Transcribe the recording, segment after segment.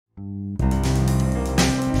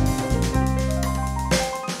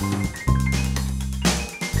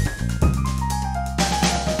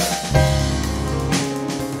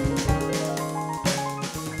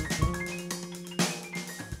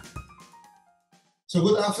So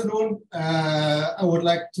good afternoon. I would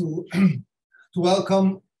like to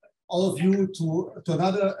welcome all of you to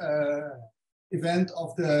another event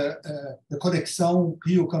of the Conexão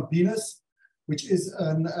Rio Campinas, which is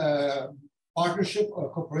a partnership or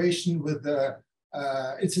cooperation with the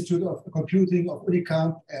Institute of Computing of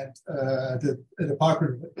Unicamp and the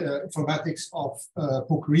Department of Informatics of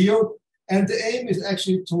PUC-Rio. And the aim is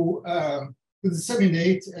actually to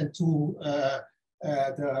disseminate and to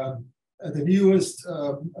the newest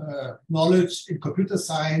knowledge in computer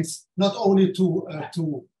science, not only to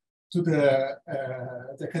the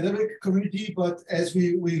academic community, but as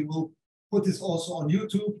we will put this also on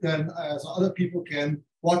YouTube, then so other people can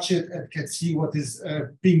watch it and can see what is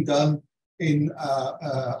being done in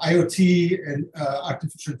IoT and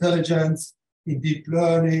artificial intelligence, in deep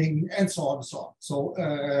learning, and so on and so on. So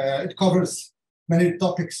it covers many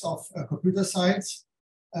topics of computer science,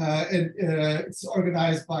 and it's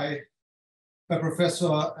organized by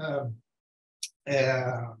Professor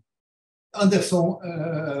Anderson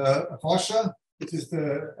Rocha, which is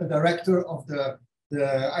the director of the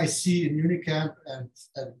IC in Unicamp, and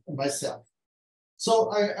myself.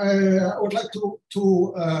 So I would like to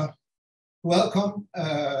welcome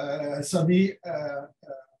Sami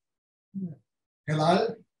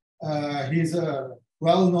Helal. He's a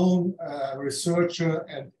well-known researcher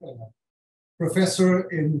and professor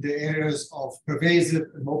in the areas of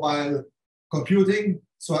pervasive and mobile computing.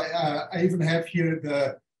 So I even have here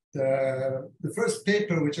the first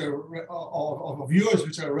paper which of yours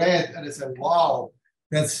which I read, and I said, wow,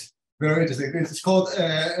 that's very interesting. It's called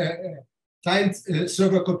Client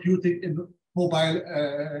Server Computing in Mobile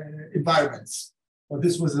Environments. So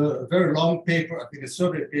this was a very long paper, I think a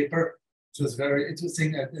survey paper, which was very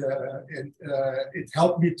interesting, and it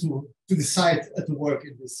helped me to decide to work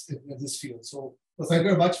in this field. So thank you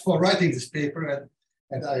very much for writing this paper,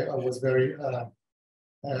 and I was very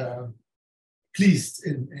pleased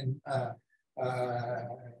in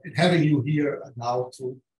having you here now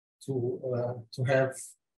to have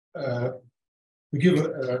to give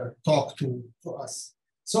a talk to us.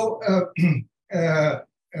 So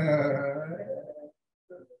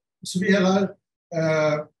Sami Helal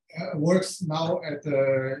works now at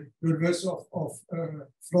the University of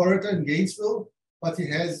Florida in Gainesville, but he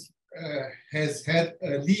has had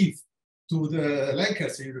a leave to the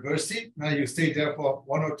Lancaster University. Now you stayed there for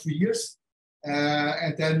 1 or 2 years,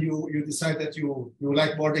 and then you decide that you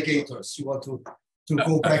like more the Gators. You want to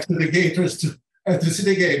go back to the Gators to see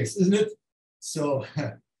the games, isn't it? So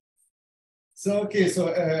okay. So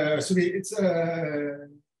it's a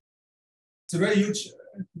very huge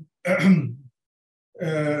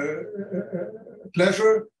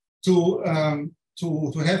pleasure to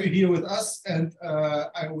have you here with us, and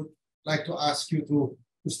I would like to ask you to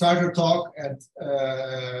start your talk, and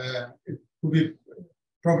it will be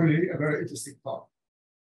probably a very interesting talk.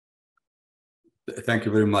 Thank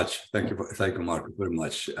you very much. Thank you, Mark, very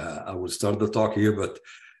much. I will start the talk here, but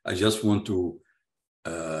I just want to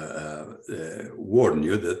warn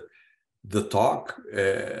you that the talk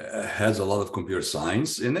has a lot of computer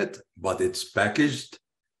science in it, but it's packaged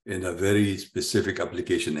in a very specific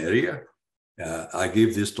application area. I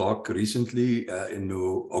gave this talk recently in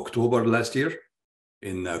October last year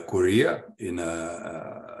in Korea, in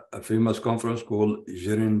a famous conference called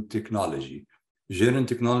Gerin Technology. Gerin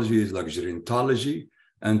Technology is like gerontology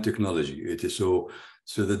and technology. It is so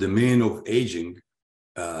the domain of aging,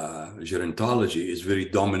 gerontology, is very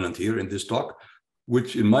dominant here in this talk,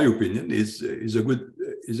 which, in my opinion, is a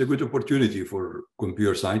good opportunity for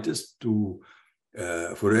computer scientists to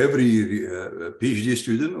for every PhD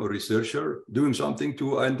student or researcher doing something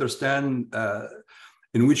to understand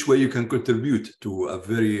in which way you can contribute to a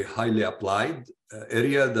very highly applied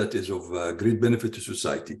area that is of great benefit to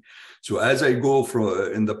society. So as I go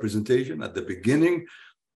in the presentation, at the beginning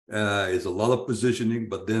is a lot of positioning,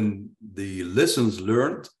 but then the lessons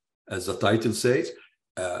learned, as the title says,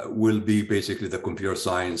 will be basically the computer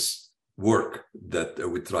science work that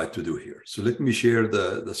we try to do here. So let me share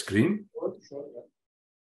the screen. Sure, yeah.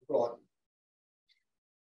 Go on.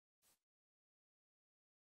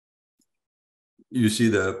 You see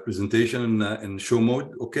the presentation in show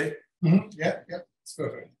mode, okay? Mm-hmm. Yeah, it's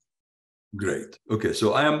perfect. Great. Okay,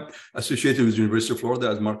 so I am associated with the University of Florida,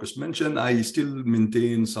 as Marcus mentioned. I still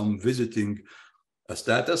maintain some visiting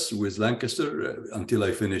status with Lancaster until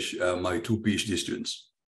I finish my 2 PhD students.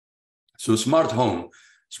 So smart home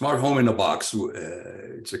in a box.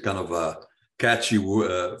 It's a kind of a catchy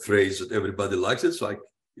phrase that everybody likes it, so I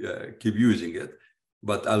keep using it.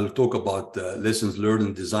 But I'll talk about lessons learned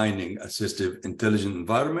in designing assistive intelligent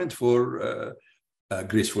environment for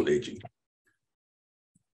graceful aging.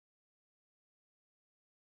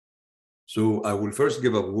 So I will first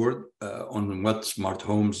give a word on what smart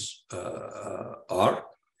homes are,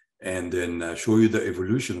 and then show you the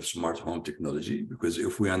evolution of smart home technology. Because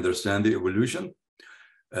if we understand the evolution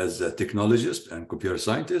as a technologist and computer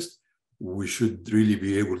scientist, we should really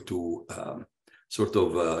be able to sort of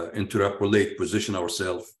interpolate, position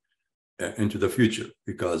ourselves into the future,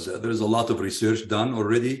 because there's a lot of research done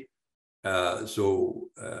already.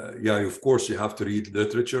 Yeah, of course, you have to read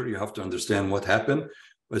literature, you have to understand what happened,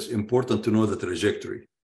 but it's important to know the trajectory.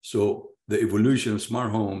 So the evolution of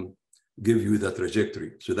smart home give you that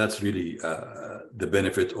trajectory. So that's really the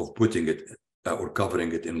benefit of putting it or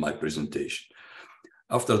covering it in my presentation.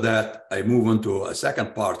 After that, I move on to a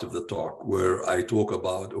second part of the talk where I talk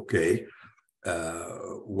about, okay,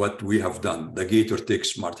 what we have done, the Gator Tech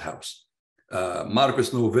Smart House.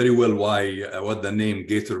 Marcus knows very well why, what the name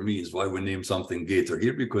Gator means, why we name something Gator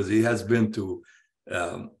here, because he has been to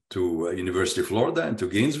University of Florida and to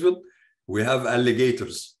Gainesville. We have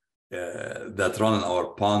alligators that run in our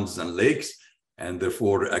ponds and lakes, and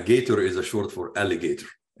therefore a gator is a short for alligator.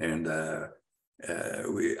 And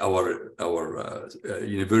our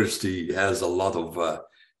university has a lot of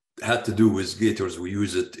had to do with gators. We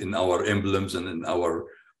use it in our emblems and in our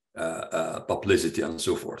publicity and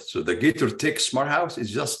so forth. So the Gator Tech Smart House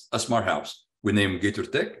is just a smart house. We named Gator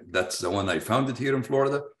Tech. That's the one I founded here in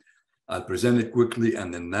Florida. I'll present it quickly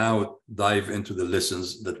and then now dive into the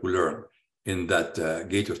lessons that we learn in that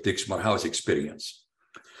Gator Tech Smart House experience.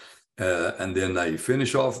 And then I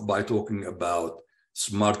finish off by talking about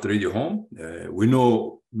smart radio home.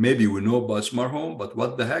 Maybe we know about smart home, but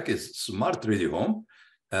what the heck is smart radio home?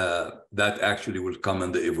 That actually will come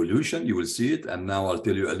in the evolution. You will see it. And now I'll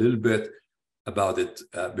tell you a little bit about it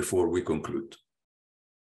before we conclude.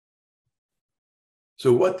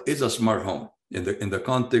 So what is a smart home? In the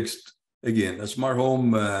context, again, a smart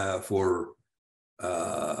home for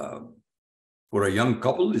a young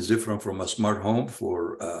couple is different from a smart home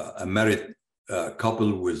for a married couple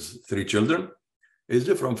with 3 children. It's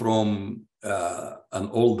different from an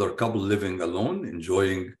older couple living alone,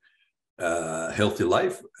 enjoying healthy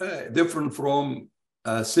life, different from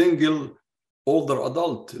a single older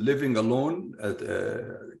adult living alone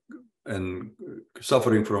and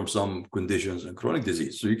suffering from some conditions and chronic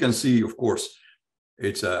disease. So you can see, of course,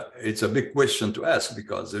 it's a big question to ask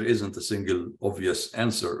because there isn't a single obvious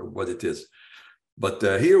answer of what it is. But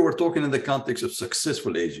here we're talking in the context of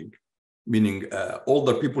successful aging, meaning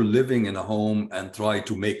older people living in a home and try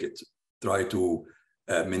to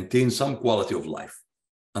maintain some quality of life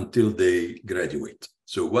until they graduate.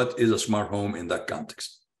 So what is a smart home in that context?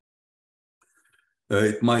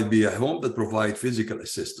 It might be a home that provides physical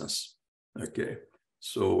assistance. Okay,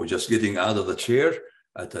 so just getting out of the chair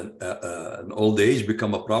at an old age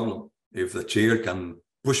become a problem. If the chair can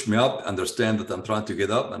push me up, understand that I'm trying to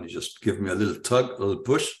get up, and you just give me a little tug, a little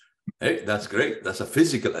push, hey, that's great. That's a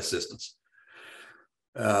physical assistance.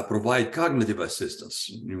 Provide cognitive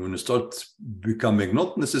assistance. When you start becoming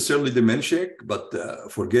not necessarily dementiac, but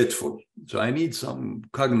forgetful. So I need some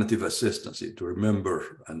cognitive assistance to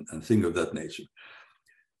remember and think of that nature.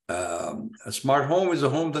 A smart home is a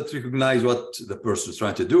home that recognizes what the person is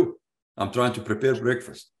trying to do. I'm trying to prepare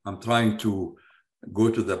breakfast. I'm trying to go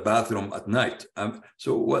to the bathroom at night.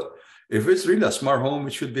 So what if it's really a smart home?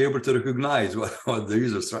 It should be able to recognize what the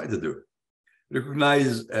user is trying to do.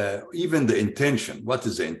 Recognize even the intention. What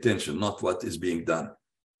is the intention, not what is being done?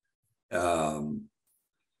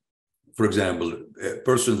 For example, a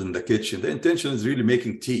person in the kitchen, the intention is really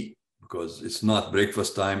making tea because it's not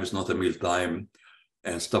breakfast time, it's not a meal time,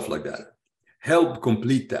 and stuff like that. Help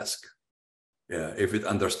complete task. If it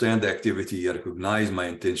understands the activity, recognize my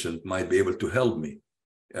intention, it might be able to help me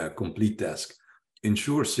complete task.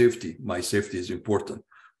 Ensure safety. My safety is important.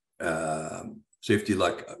 Safety,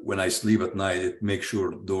 like when I sleep at night, it makes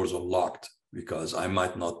sure doors are locked because I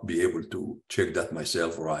might not be able to check that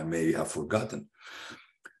myself, or I may have forgotten.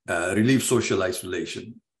 Relieve social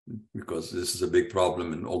isolation because this is a big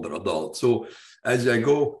problem in older adults. So as I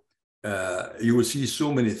go, you will see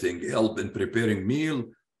so many things. Help in preparing meal,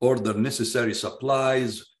 order necessary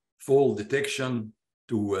supplies, fall detection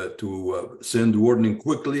to send warning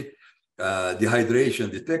quickly, dehydration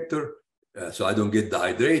detector, so I don't get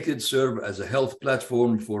dehydrated, serve as a health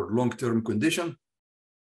platform for long-term condition,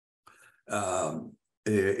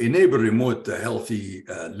 enable remote healthy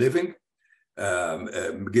living,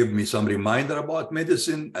 give me some reminder about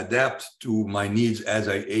medicine, adapt to my needs as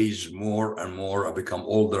I age more and more, I become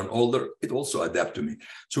older and older, it also adapt to me.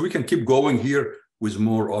 So we can keep going here with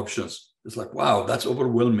more options. It's like, wow, that's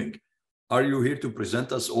overwhelming. Are you here to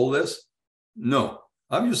present us all this? No,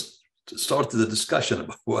 I'm just started the discussion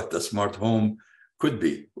about what a smart home could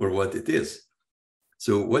be or what it is.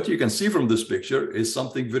 So what you can see from this picture is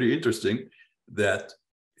something very interesting, that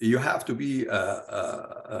you have to be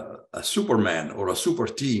a Superman or a super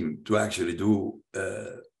team to actually do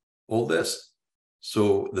all this. So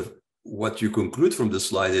what you conclude from this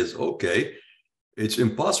slide is, okay, it's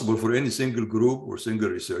impossible for any single group or single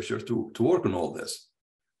researcher to work on all this.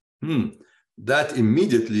 That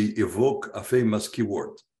immediately evoke a famous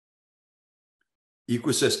keyword,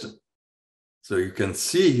 ecosystem. So you can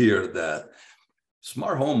see here that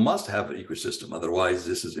smart home must have an ecosystem, otherwise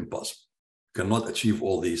this is impossible. You cannot achieve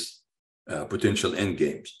all these potential end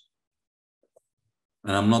games.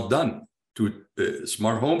 And I'm not done.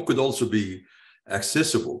 Smart home could also be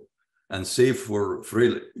accessible and safe for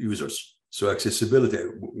frail users. So accessibility,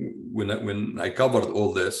 when I covered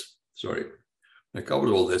all this,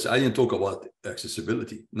 I didn't talk about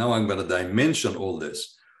accessibility. Now I'm going to dimension all this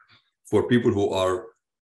for people who are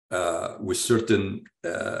with certain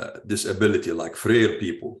disability, like frail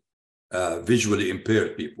people, visually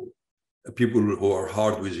impaired people, people who are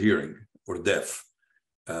hard with hearing or deaf,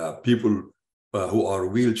 people who are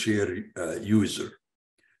wheelchair user,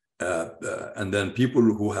 and then people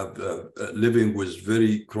who have living with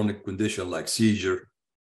very chronic condition like seizure,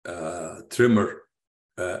 tremor,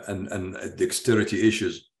 and dexterity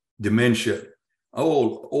issues, dementia,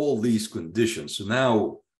 all these conditions. So now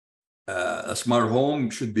a smart home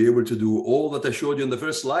should be able to do all that I showed you in the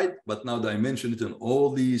first slide, but now dimension it in all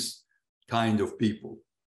these kind of people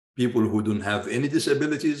who don't have any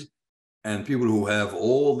disabilities, and people who have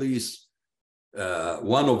all these,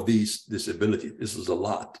 one of these disabilities. This is a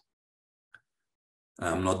lot.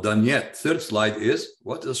 I'm not done yet. Third slide is,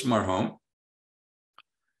 what is a smart home?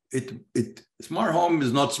 Smart home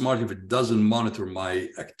is not smart if it doesn't monitor my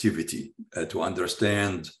activity to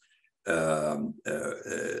understand the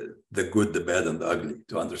good, the bad, and the ugly,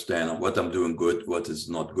 to understand what I'm doing good, what is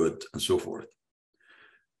not good, and so forth.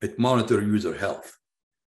 It monitors user health.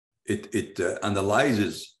 It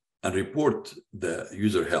analyzes and reports the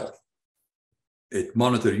user health. It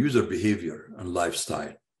monitors user behavior and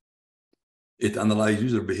lifestyle. It analyzes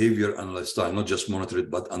user behavior and lifestyle, not just monitor it,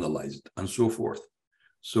 but analyze it, and so forth.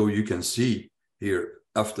 So you can see here,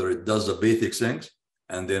 after it does the basic things,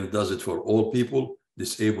 and then it does it for all people,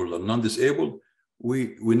 disabled or non-disabled,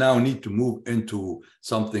 we now need to move into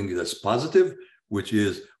something that's positive, which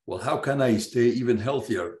is, well, how can I stay even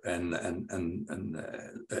healthier and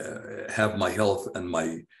have my health and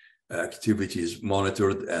my activities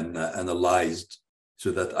monitored and analyzed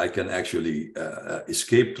so that I can actually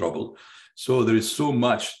escape trouble. So there is so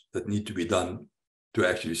much that needs to be done to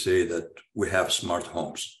actually say that we have smart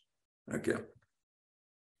homes. Okay.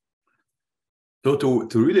 So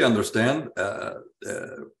to really understand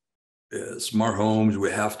smart homes,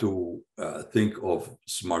 we have to think of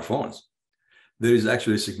smartphones. There is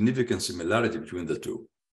actually significant similarity between the two.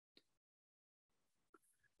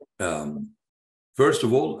 First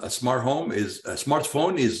of all, a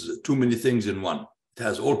smartphone is too many things in one. It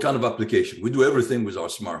has all kinds of applications. We do everything with our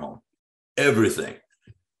smart home, everything.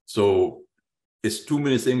 So it's too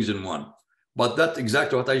many things in one. But that's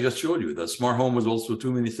exactly what I just showed you. That smart home is also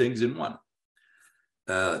too many things in one.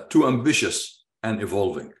 Too ambitious and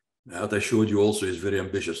evolving. What I showed you also is very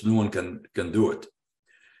ambitious. No one can do it.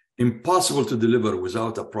 Impossible to deliver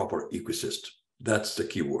without a proper ecosystem. That's the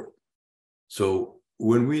key word. So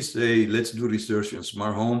when we say, let's do research in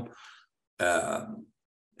smart home,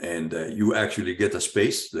 and you actually get a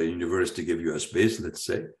space, the university give you a space, let's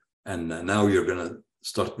say, and now you're going to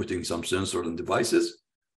start putting some sensors and devices,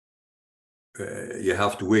 you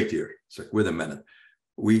have to wait here. It's like, wait a minute.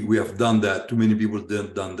 We have done that. Too many people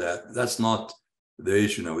didn't done that. That's not the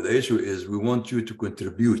issue now. The issue is we want you to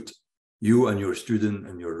contribute, you and your student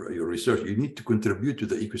and your research. You need to contribute to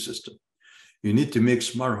the ecosystem. You need to make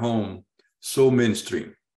smart home so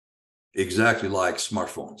mainstream, exactly like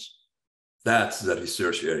smartphones. That's the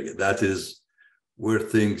research area. That is where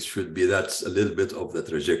things should be. That's a little bit of the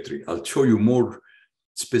trajectory. I'll show you more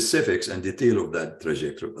specifics and detail of that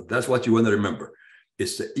trajectory, but that's what you want to remember.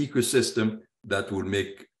 It's the ecosystem that will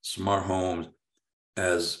make smart homes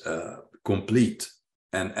as complete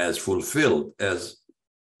and as fulfilled as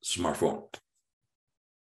smartphone.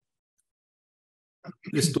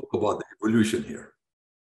 Let's talk about the evolution here.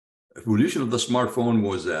 Evolution of the smartphone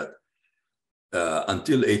was that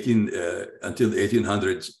until the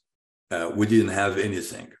 1800s, we didn't have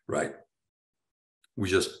anything, right? We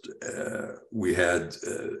just, we had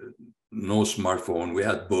no smartphone. We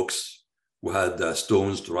had books. We had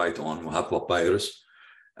stones to write on. We had papyrus.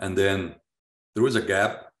 And then there was a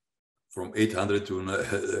gap from 800 to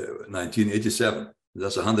 1987.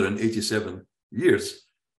 That's 187 years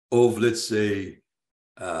of, let's say,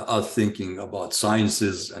 us thinking about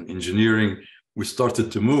sciences and engineering, we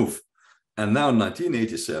started to move. And now in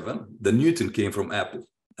 1987, the Newton came from Apple.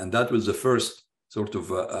 And that was the first sort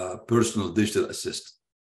of personal digital assistant.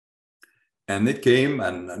 And it came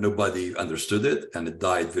and nobody understood it, and it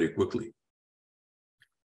died very quickly.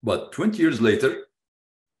 But 20 years later,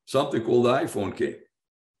 something called the iPhone came.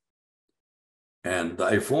 And the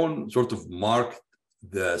iPhone sort of marked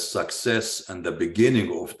the success and the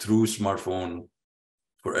beginning of true smartphone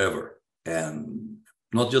forever. And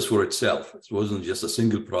not just for itself. It wasn't just a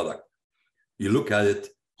single product. You look at it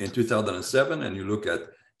in 2007 and you look at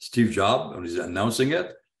Steve Jobs when he's announcing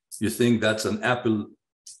it, you think that's an Apple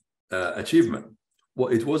achievement. Well,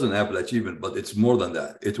 it was an Apple achievement, but it's more than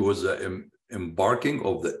that. It was an embarking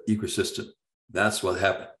of the ecosystem. That's what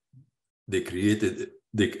happened.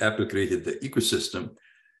 Apple created the ecosystem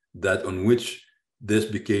that on which this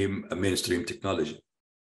became a mainstream technology.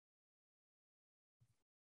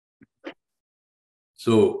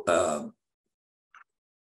 So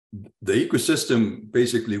the ecosystem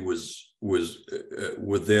basically was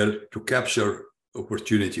there to capture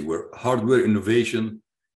opportunity where hardware innovation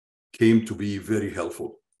came to be very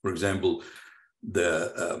helpful. For example,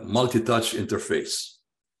 the multi-touch interface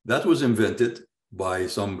that was invented by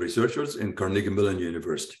some researchers in Carnegie Mellon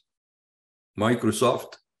University.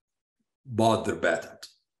 Microsoft bought their patent.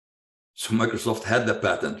 So Microsoft had the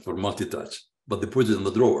patent for multi-touch, but they put it in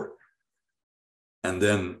the drawer. And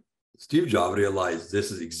then Steve Jobs realized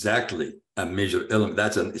this is exactly a major element.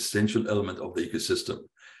 That's an essential element of the ecosystem,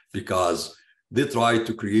 because they tried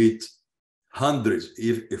to create hundreds,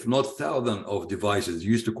 if not thousands of devices.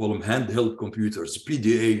 You used to call them handheld computers,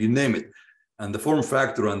 PDA, you name it. And the form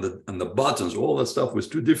factor and the buttons, all that stuff was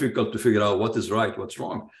too difficult to figure out what is right, what's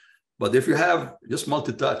wrong. But if you have just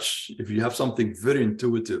multi-touch, if you have something very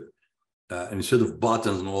intuitive, and instead of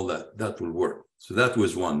buttons and all that, that will work. So that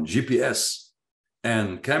was one. GPS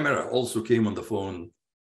and camera also came on the phone,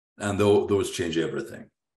 and those change everything.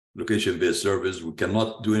 Location-based service, we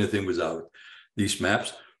cannot do anything without these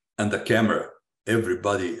maps. And the camera,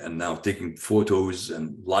 everybody, and now taking photos,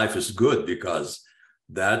 and life is good because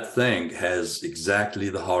that thing has exactly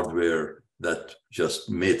the hardware that just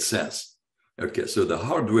made sense. Okay, so the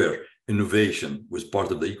hardware innovation was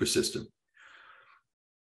part of the ecosystem.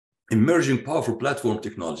 Emerging powerful platform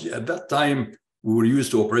technology. At that time, we were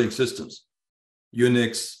used to operating systems,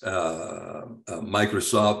 Unix,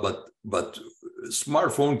 Microsoft, but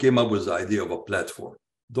smartphone came up with the idea of a platform.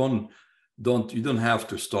 You don't have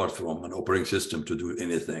to start from an operating system to do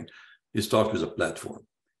anything. You start with a platform,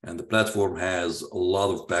 and the platform has a lot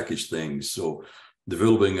of packaged things. So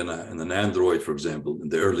developing in an Android, for example, in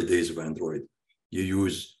the early days of Android, you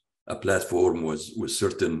use a platform with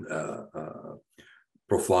certain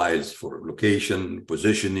profiles for location,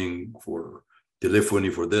 positioning, for telephony,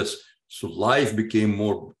 for this. So life became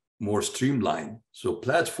more streamlined. So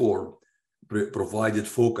platform provided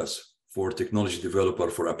focus for technology developer,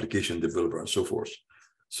 for application developer, and so forth.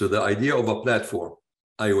 So the idea of a platform,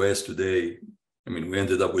 iOS today, I mean, we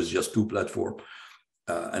ended up with just two platforms.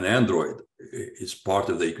 And Android is part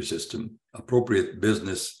of the ecosystem. Appropriate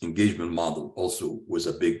business engagement model also was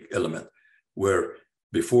a big element, where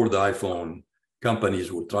before the iPhone,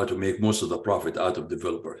 companies would try to make most of the profit out of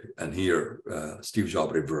developer. And here, Steve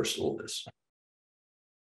Jobs reversed all this.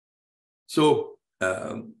 So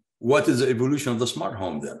what is the evolution of the smart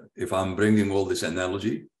home then? If I'm bringing all this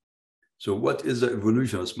analogy, so what is the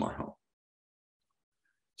evolution of smart home?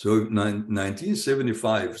 So in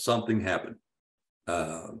 1975, something happened.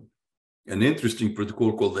 An interesting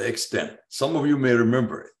protocol called the X10. Some of you may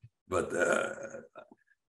remember it, but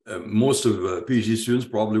most of PhD students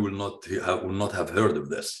probably will not have heard of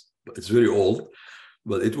this. But it's very old,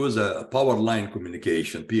 but it was a power line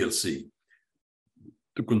communication, PLC,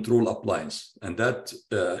 to control appliance. And that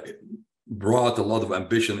brought a lot of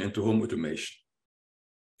ambition into home automation.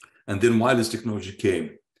 And then wireless technology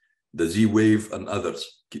came, the Z-Wave and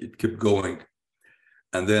others, it kept going.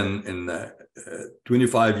 And then in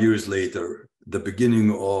 25 years later, the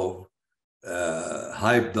beginning of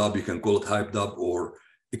hyped up, you can call it hyped up, or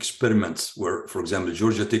experiments where, for example,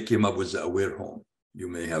 Georgia Tech came up with the Aware Home. You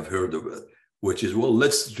may have heard of it, which is, well,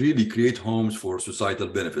 let's really create homes for societal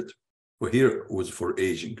benefit. Well, here it was for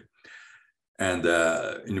aging. And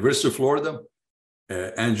University of Florida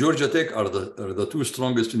and Georgia Tech are the two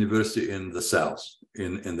strongest universities in the South,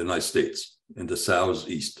 in the United States, in the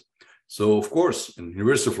Southeast. So of course, in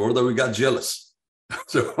University of Florida, we got jealous.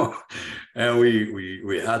 So, and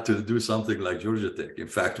we had to do something like Georgia Tech. In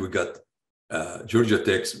fact, we got Georgia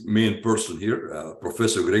Tech's main person here,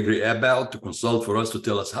 Professor Gregory Abboud, to consult for us, to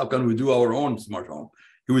tell us how can we do our own smart home.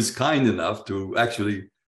 he was kind enough to actually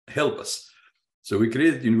help us. So we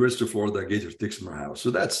created University of Florida Gator-Tixmer House. So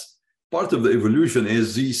that's part of the evolution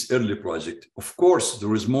is this early project. Of course,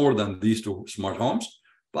 there is more than these two smart homes,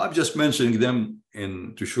 but I'm just mentioning them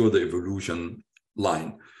to show the evolution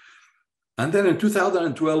line. And then in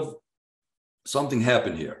 2012, something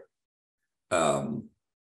happened here.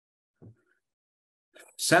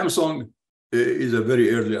 Samsung is a very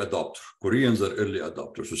early adopter. Koreans are early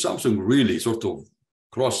adopters. So Samsung really sort of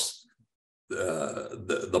crossed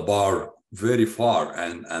the bar very far,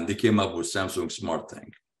 and they came up with Samsung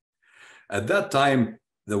SmartThing. At that time,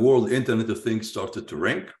 the world Internet of Things started to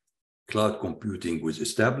ring. Cloud computing was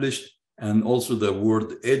established, and also the word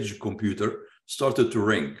edge computer started to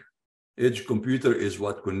ring. Edge computer is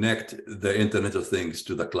what connects the Internet of Things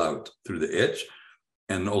to the cloud through the edge.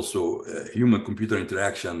 And also human-computer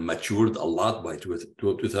interaction matured a lot by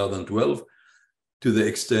 2012, to the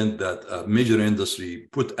extent that a major industry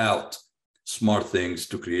put out smart things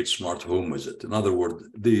to create smart home with it. In other words,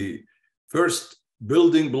 the first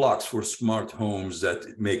building blocks for smart homes that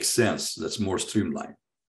make sense, that's more streamlined.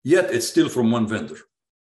 Yet it's still from one vendor.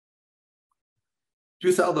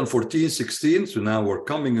 2014-16, so now we're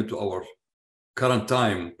coming into our current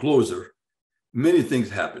time closer, many things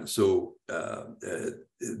happen. So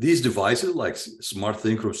these devices like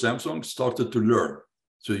SmartThing from Samsung started to learn.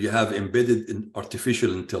 So you have embedded in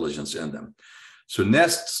artificial intelligence in them. So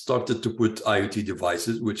Nest started to put IoT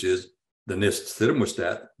devices, which is the Nest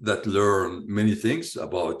thermostat, that learn many things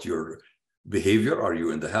about your behavior. Are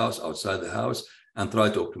you in the house, outside the house, and try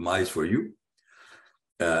to optimize for you.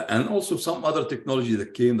 And also some other technology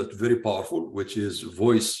that came that's very powerful, which is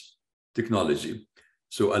voice technology.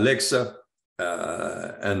 So Alexa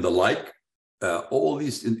and the like, all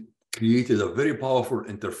these created a very powerful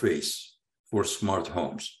interface for smart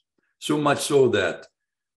homes. So much so that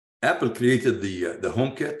Apple created the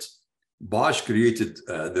HomeKit, Bosch created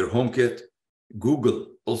their HomeKit, Google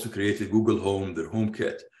also created Google Home, their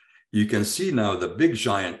HomeKit. You can see now the big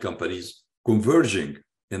giant companies converging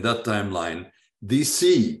in that timeline. They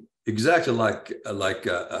see exactly like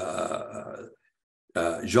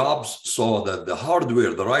Jobs saw that the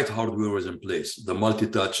hardware, the right hardware was in place, the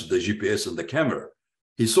multi-touch, the GPS, and the camera.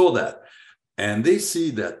 He saw that. And they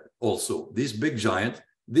see that also, these big giant,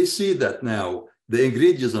 they see that now the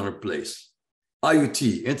ingredients are in place.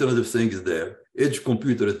 IoT, Internet of Things is there, edge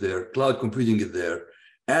computer is there, cloud computing is there,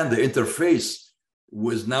 and the interface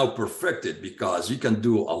was now perfected because you can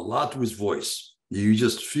do a lot with voice. You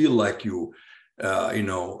just feel like you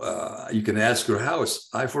can ask your house,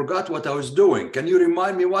 I forgot what I was doing. Can you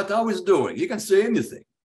remind me what I was doing? You can say anything.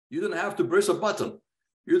 You don't have to press a button.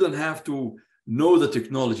 You don't have to know the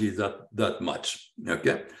technology that much,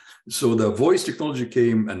 okay? So the voice technology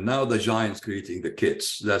came, and now the giants creating the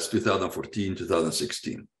kits. That's 2014,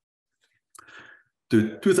 2016.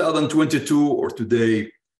 To 2022 or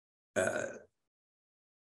today,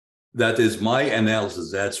 that is my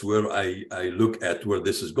analysis. That's where I look at where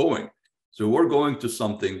this is going. So we're going to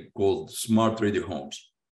something called smart radio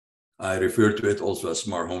homes. I refer to it also as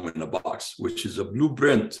smart home in a box, which is a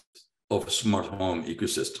blueprint of a smart home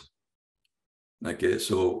ecosystem. Okay,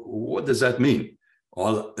 so what does that mean?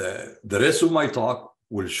 Well, the rest of my talk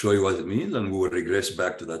will show you what it means, and we will regress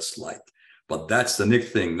back to that slide. But that's the next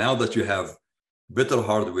thing. Now that you have better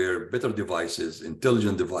hardware, better devices,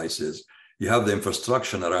 intelligent devices, you have the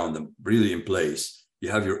infrastructure around them really in place. You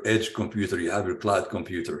have your edge computer, you have your cloud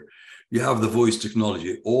computer, you have the voice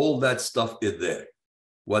technology, all that stuff is there.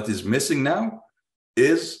 What is missing now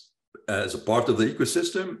is, as a part of the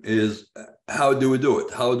ecosystem, is how do we do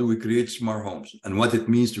it? How do we create smart homes, and what it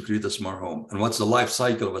means to create a smart home, and what's the life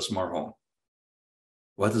cycle of a smart home?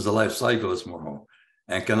 What is the life cycle of a smart home?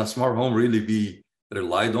 And can a smart home really be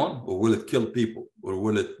relied on, or will it kill people, or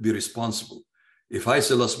will it be responsible? If I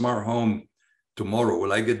sell a smart home tomorrow,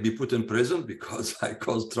 will I be put in prison because I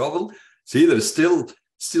caused trouble? See, there's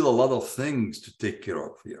still a lot of things to take care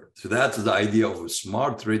of here. So that's the idea of a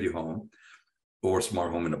smart radio home or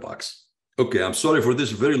smart home in a box. Okay, I'm sorry for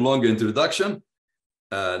this very long introduction.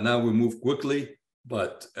 Now we move quickly,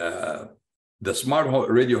 but the smart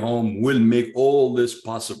radio home will make all this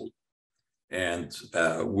possible, and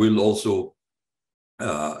will also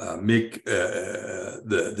make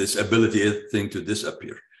this ability thing to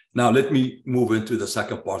disappear. Now, let me move into the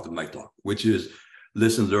second part of my talk, which is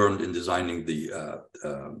lessons learned in designing the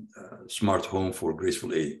smart home for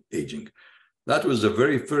graceful aging. That was the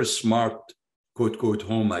very first smart quote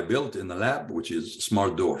home I built in the lab, which is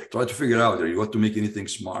smart door. Try to figure out, you want to make anything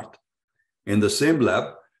smart. In the same lab,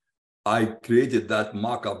 I created that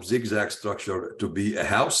mock-up zigzag structure to be a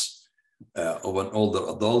house of an older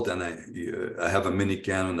adult, and I have a mini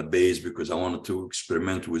can on the base because I wanted to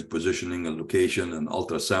experiment with positioning and location and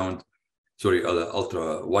ultra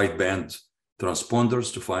wideband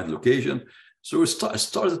transponders to find location. So I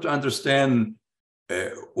started to understand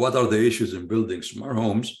what are the issues in building smart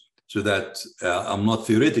homes, so that I'm not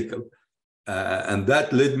theoretical. And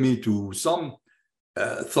that led me to some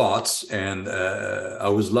thoughts, and I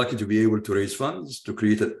was lucky to be able to raise funds to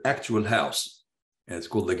create an actual house. And it's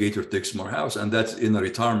called the Gator Tech Smart House, and that's in a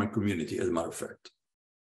retirement community, as a matter of fact.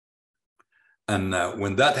 And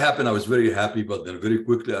when that happened, I was very happy, but then very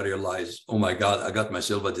quickly I realized, oh my God, I got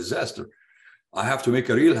myself a disaster. I have to make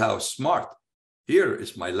a real house smart. Here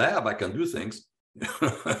is my lab, I can do things.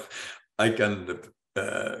 I can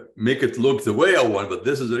make it look the way I want, but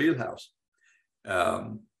this is a real house.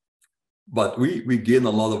 But we gain a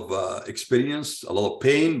lot of experience, a lot of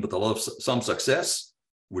pain, but a lot of some success.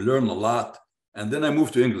 We learn a lot. And then I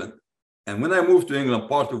moved to England. And when I moved to England,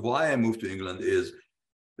 part of why I moved to England is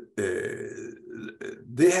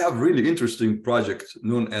they have really interesting projects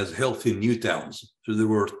known as Healthy New Towns. So there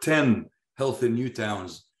were 10 Healthy New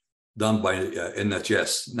Towns done by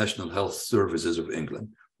NHS, National Health Services of England.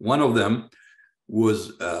 One of them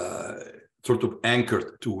was sort of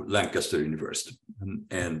anchored to Lancaster University.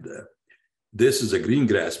 And this is a green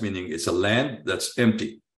grass, meaning it's a land that's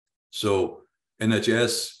empty. So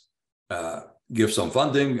NHS give some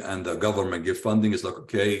funding and the government give funding. It's like,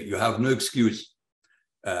 okay, you have no excuse.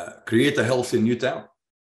 Create a healthy new town.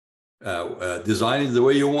 Design it the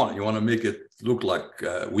way you want. You want to make it look like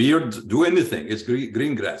weird, do anything. It's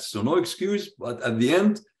green grass. So no excuse, but at the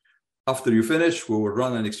end, after you finish, we will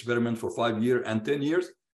run an experiment for 5 years and 10 years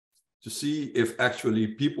to see if actually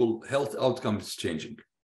people health outcomes is changing.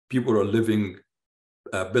 People are living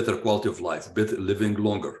a better quality of life, better living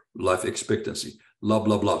longer, life expectancy, blah,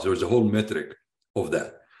 blah, blah. So there's a whole metric of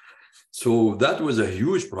that. So that was a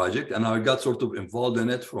huge project, and I got sort of involved in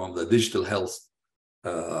it from the digital health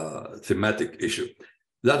thematic issue.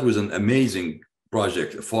 That was an amazing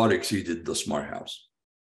project, far exceeded the smart house.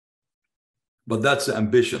 But that's the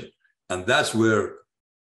ambition, and that's where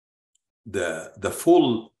the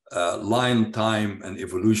full line, time, and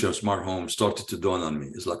evolution of smart home started to dawn on me.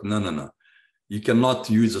 It's like, no. You cannot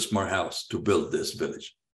use a smart house to build this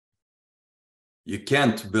village. You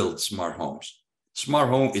can't build smart homes. Smart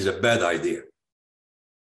home is a bad idea.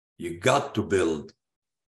 You got to build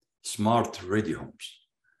smart ready homes.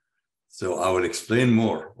 So I will explain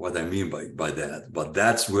more what I mean by that, but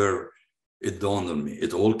that's where it dawned on me.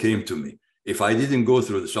 It all came to me. If I didn't go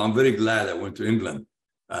through this, so I'm very glad I went to England.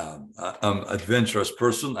 I'm an adventurous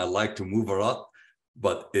person. I like to move a lot,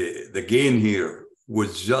 but the gain here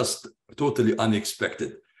was just totally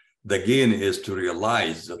unexpected. The gain is to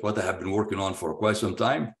realize that what I have been working on for quite some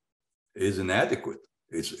time is inadequate.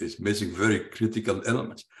 It's missing very critical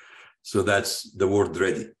elements. So that's the word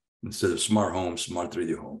ready. Instead of smart home, smart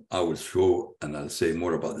ready home. I will show and I'll say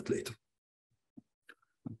more about it later.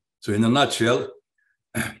 So in a nutshell,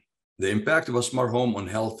 the impact of a smart home on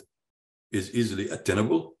health is easily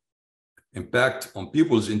attainable. Impact on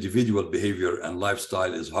people's individual behavior and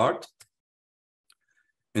lifestyle is hard.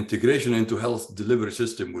 Integration into health delivery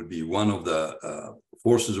system would be one of the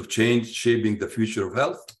forces of change shaping the future of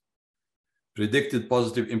health. Predicted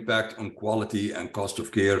positive impact on quality and cost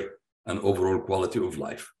of care and overall quality of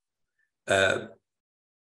life.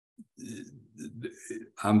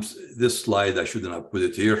 This slide, I shouldn't have put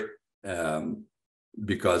it here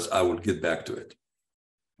because I will get back to it.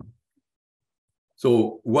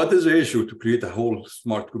 So what is the issue to create a whole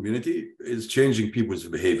smart community is changing people's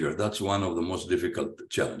behavior. That's one of the most difficult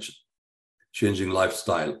challenges. Changing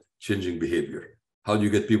lifestyle, changing behavior. How do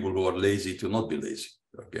you get people who are lazy to not be lazy?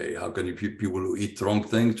 Okay, how can you get people who eat the wrong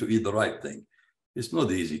thing to eat the right thing? It's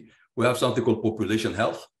not easy. We have something called population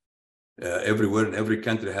health. Everywhere in every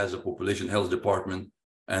country has a population health department,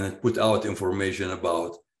 and it put out information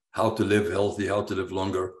about how to live healthy, how to live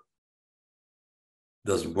longer.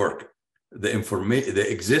 Doesn't work.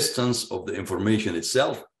 The existence of the information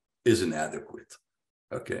itself is inadequate.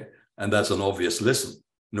 Okay, and that's an obvious lesson.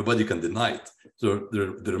 Nobody can deny it. So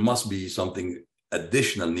there must be something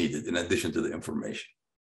additional needed in addition to the information.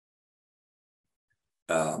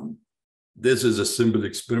 This is a simple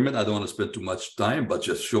experiment. I don't want to spend too much time, but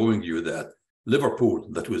just showing you that Liverpool,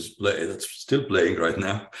 that's still playing right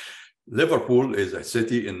now. Liverpool is a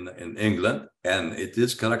city in England, and it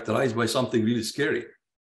is characterized by something really scary.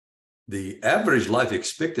 The average life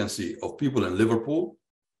expectancy of people in Liverpool,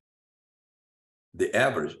 the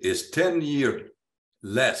average is 10 years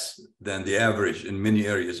less than the average in many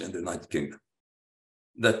areas in the United Kingdom.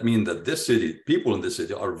 That means that this city, people in this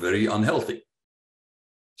city are very unhealthy.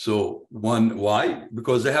 So why?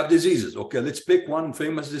 Because they have diseases. Okay, let's pick one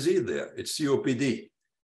famous disease there. It's COPD.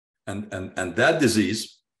 And that disease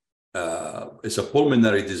is a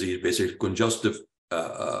pulmonary disease, basically congestive,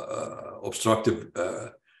 obstructive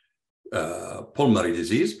pulmonary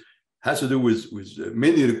disease. Has to do with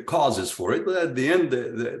many causes for it, but at the end,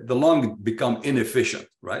 the lung become inefficient,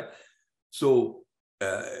 right? So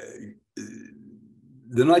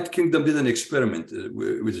the United Kingdom did an experiment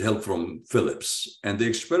with help from Philips, and the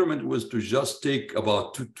experiment was to just take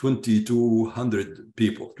about 2,200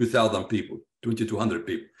 people, 2,000 people, 2,200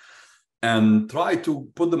 people, and try to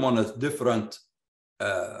put them on a different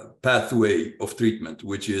pathway of treatment,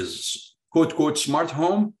 which is quote, quote, smart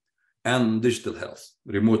home and digital health,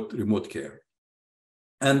 remote care,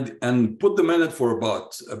 and put them in it for about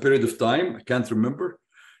a period of time. I can't remember,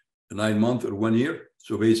 9 months or 1 year.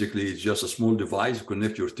 So basically, it's just a small device,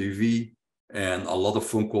 connect your TV, and a lot of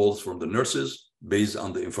phone calls from the nurses based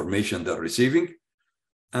on the information they're receiving.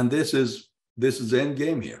 And this is the end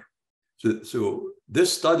game here. So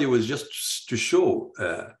this study was just to show,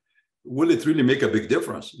 will it really make a big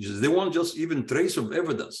difference? They want just even trace of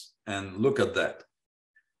evidence, and look at that.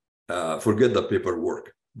 Forget the paperwork,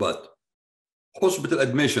 but hospital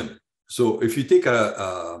admission. So if you take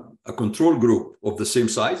a control group of the same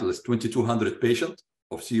size, let's 2,200 patients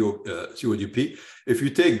of CODP, if you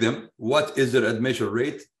take them, what is their admission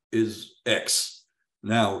rate is X.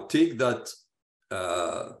 Now take that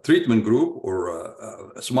treatment group or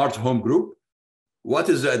a smart home group, what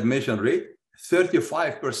is the admission rate?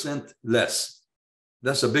 35% less.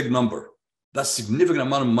 That's a big number. That's significant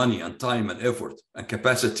amount of money and time and effort and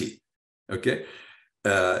capacity. Okay,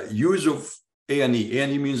 use of A&E.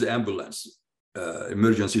 A&E means ambulance,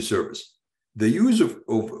 emergency service. The use of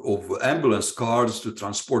ambulance cars to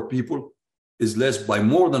transport people is less by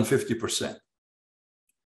more than 50%.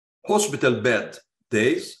 Hospital bed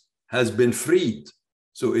days has been freed,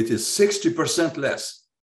 so it is 60% less.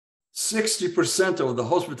 60% of the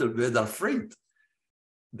hospital beds are freed.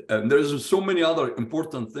 And there's so many other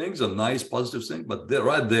important things and nice positive things, but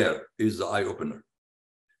right there is the eye opener.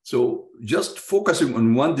 So just focusing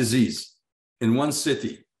on one disease in one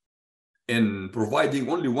city and providing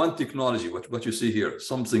only one technology, what you see here,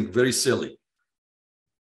 something very silly,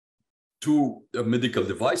 two medical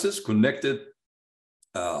devices connected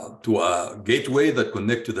to a gateway that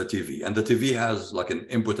connect to the TV. And the TV has like an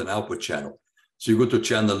input and output channel. So you go to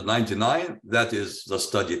channel 99, that is the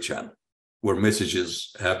study channel, where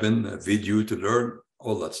messages happen, video to learn,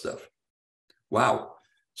 all that stuff. Wow.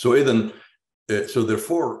 So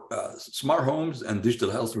therefore, smart homes and digital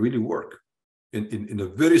health really work. In a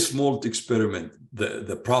very small experiment,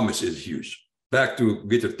 the promise is huge. Back to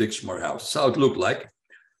Gator Tech Smart House. That's how it looked like.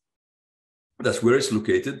 That's where it's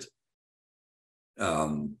located.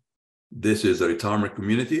 This is a retirement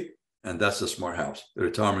community, and that's the smart house. The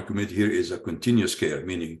retirement community here is a continuous care,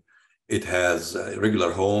 meaning it has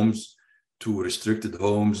regular homes, to restricted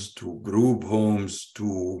homes, to group homes,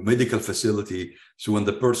 to medical facility. So when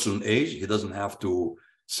the person ages, he doesn't have to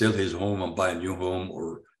sell his home and buy a new home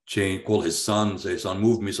or call his son, say, son,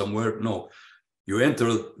 move me somewhere. No, you enter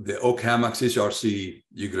the OCAMAC CCRC,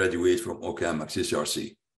 you graduate from OCAMAC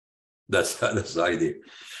CCRC. That's the idea.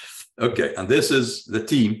 Okay, and this is the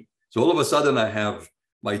team. So all of a sudden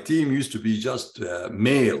my team used to be just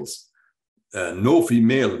males, no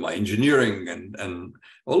female, my engineering, and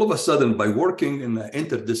all of a sudden, by working in an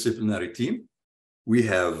interdisciplinary team, we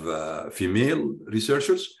have female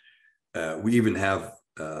researchers. We even have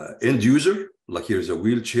end user, like here's a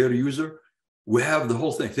wheelchair user. We have the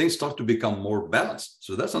whole thing. Things start to become more balanced.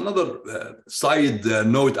 So that's another side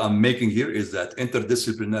note I'm making here, is that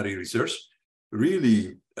interdisciplinary research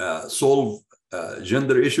really solve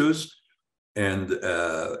gender issues and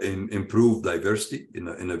improve diversity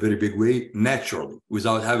in a very big way, naturally,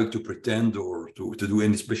 without having to pretend or to do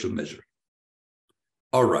any special measure.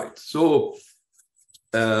 All right, so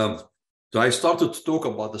I started to talk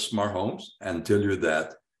about the smart homes and tell you that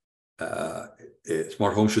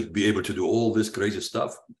smart home should be able to do all this crazy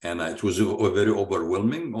stuff. And it was very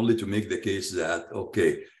overwhelming, only to make the case that,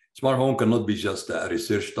 okay, smart home cannot be just a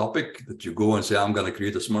research topic that you go and say, I'm going to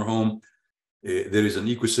create a smart home. There is an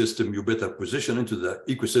ecosystem. You better position into the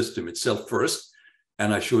ecosystem itself first.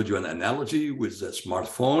 And I showed you an analogy with the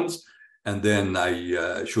smartphones. And then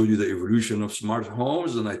I showed you the evolution of smart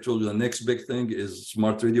homes. And I told you the next big thing is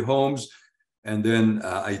smart radio homes. And then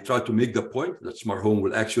I tried to make the point that smart home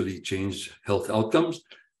will actually change health outcomes.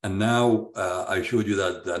 And now I showed you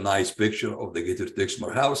that nice picture of the Gator Tech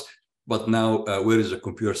Smart House. But now where is the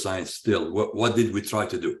computer science still? What did we try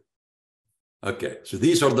to do? Okay, so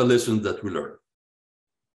these are the lessons that we learned.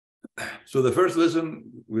 So the first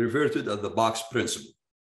lesson, we refer to it as the box principle.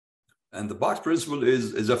 And the box principle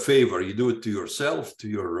is a favor. You do it to yourself, to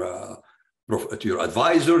your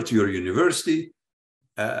advisor, to your university,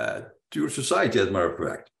 to your society, as a matter of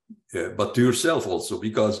fact, but to yourself also,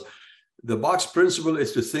 because the box principle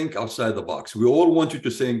is to think outside the box. We all want you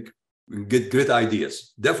to think, get great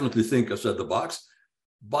ideas. Definitely think outside the box,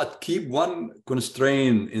 but keep one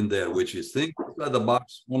constraint in there, which is think outside the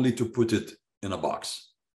box only to put it in a box.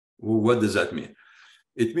 What does that mean?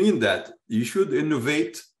 It means that you should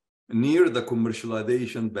innovate near the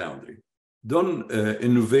commercialization boundary. Don't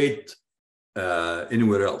innovate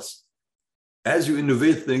anywhere else. As you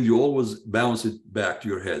innovate things, you always bounce it back to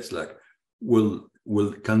your heads. Like,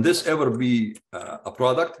 can this ever be a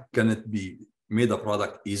product? Can it be made a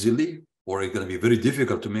product easily? Or is it going to be very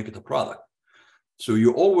difficult to make it a product? So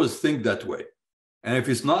you always think that way. And if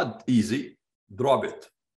it's not easy, drop it.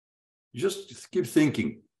 Just keep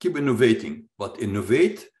thinking, keep innovating, but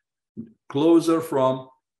innovate closer from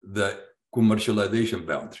the commercialization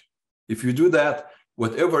boundary. If you do that,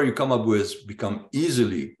 whatever you come up with become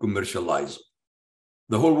easily commercializable.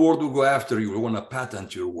 The whole world will go after you. Want to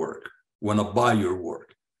patent your work, want to buy your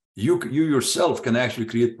work. You yourself can actually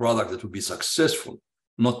create products that will be successful,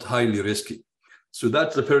 not highly risky. So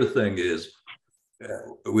that's the third thing is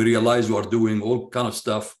we realize we are doing all kind of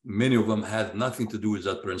stuff. Many of them had nothing to do with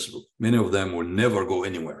that principle. Many of them will never go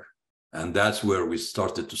anywhere. And that's where we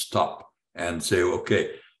started to stop and say,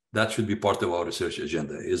 okay, that should be part of our research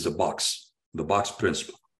agenda, is the box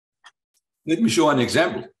principle. Let me show an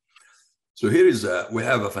example. So here is, we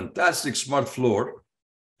have a fantastic smart floor.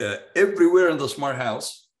 Everywhere in the smart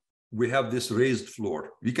house, we have this raised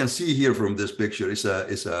floor. You can see here from this picture, it's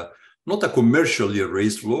not a commercially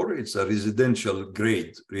raised floor, it's a residential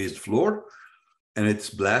grade raised floor. And it's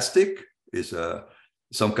plastic, it's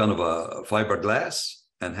some kind of a fiberglass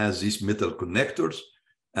and has these metal connectors.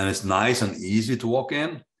 And it's nice and easy to walk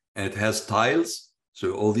in. And it has tiles.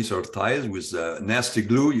 So all these are tiles with nasty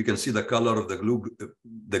glue. You can see the color of the glue,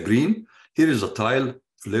 the green. Here is a tile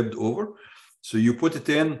flipped over. So you put it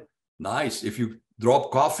in, nice. If you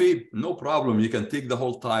drop coffee, no problem. You can take the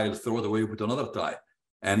whole tile, throw it away, put another tile.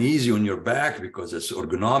 And easy on your back because it's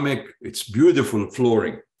ergonomic. It's beautiful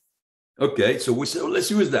flooring. Okay, so we said, well,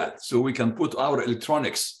 let's use that. So we can put our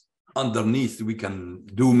electronics underneath. We can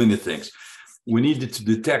do many things. We needed to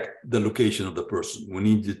detect the location of the person. We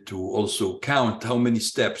needed to also count how many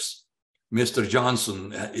steps Mr.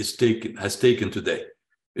 Johnson has taken today.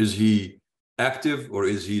 Is he active or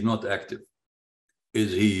is he not active?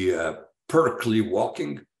 Is he perkily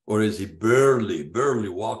walking or is he barely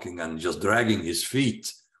walking and just dragging his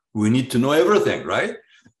feet? We need to know everything, right?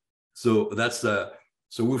 So that's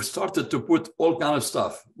so we've started to put all kind of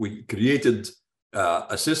stuff. We created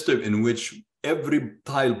a system in which every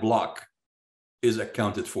tile block is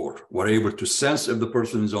accounted for. We're able to sense if the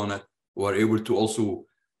person is on it. We're able to also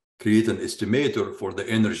create an estimator for the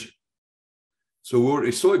energy. So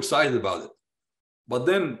we're so excited about it. But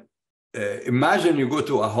then imagine you go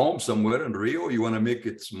to a home somewhere in Rio, you want to make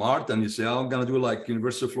it smart, and you say, oh, I'm going to do like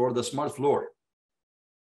University of Florida smart floor.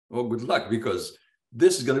 Well, good luck, because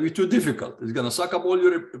this is going to be too difficult. It's going to suck up all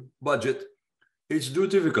your budget. It's too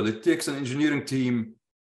difficult. It takes an engineering team,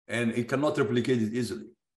 and it cannot replicate it easily.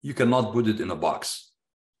 You cannot put it in a box.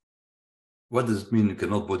 What does it mean you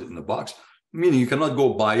cannot put it in a box? Meaning you cannot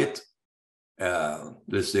go buy it,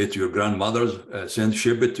 let's say to your grandmother's,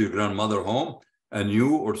 ship it to your grandmother home, and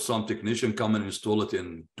you or some technician come and install it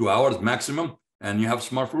in 2 hours maximum, and you have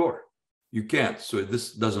smart floor. You can't. So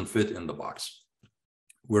this doesn't fit in the box.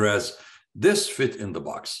 Whereas this fit in the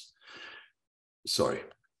box. Sorry.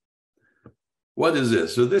 What is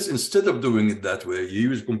this? So this, instead of doing it that way, you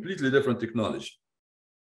use completely different technology.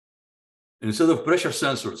 Instead of pressure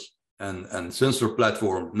sensors and sensor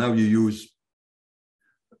platform, now you use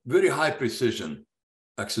very high precision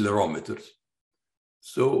accelerometers.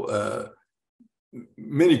 So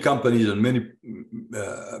many companies and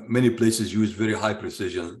many places use very high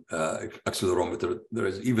precision accelerometer. There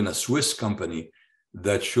is even a Swiss company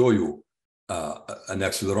that show you an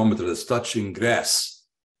accelerometer that's touching grass,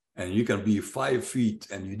 and you can be 5 feet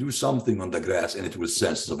and you do something on the grass and it will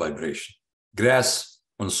sense the vibration. Grass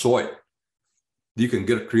on soil. You can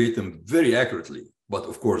create them very accurately, but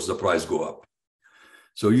of course the price go up.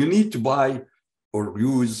 So you need to buy or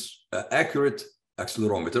use an accurate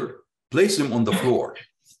accelerometer, place them on the floor,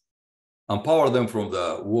 and power them from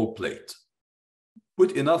the wall plate.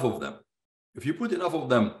 Put enough of them. If you put enough of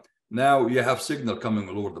them, now you have signal coming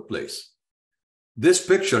all over the place. This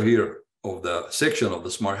picture here of the section of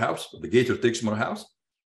the smart house, the Gator Tech smart house,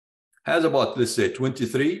 has about, let's say,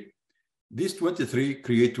 23 These 23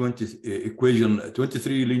 create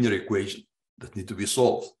 23 linear equations that need to be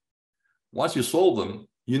solved. Once you solve them,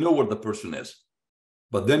 you know where the person is.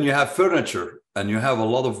 But then you have furniture and you have a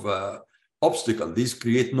lot of obstacles. These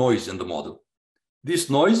create noise in the model. This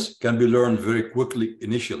noise can be learned very quickly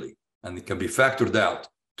initially, and it can be factored out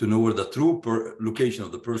to know where the true location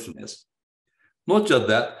of the person is. Not just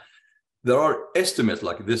that, there are estimates,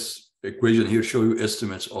 like this equation here show you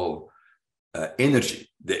estimates of energy,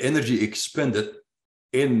 the energy expended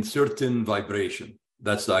in certain vibration.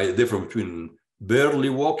 That's the difference between barely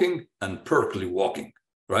walking and perfectly walking,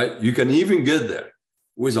 right? You can even get there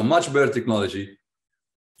with a much better technology.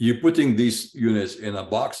 You're putting these units in a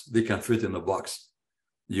box, they can fit in a box.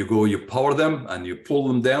 You power them and you pull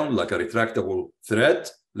them down like a retractable thread,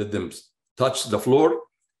 let them touch the floor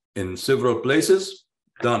in several places,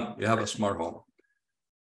 done, you have a smart home.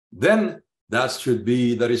 Then that should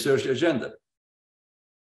be the research agenda.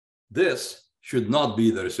 This should not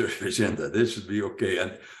be the research agenda. This should be okay,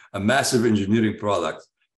 and a massive engineering projects,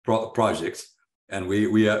 and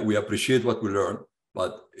we appreciate what we learn,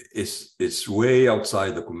 but it's way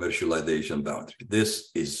outside the commercialization boundary.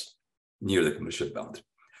 This is near the commercial boundary.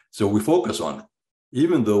 So we focus on it,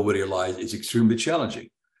 even though we realize it's extremely challenging.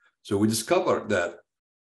 So we discovered that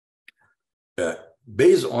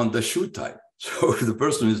based on the shoe type, so if the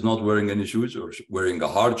person is not wearing any shoes or wearing a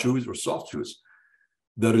hard shoes or soft shoes,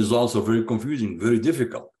 the results are very confusing, very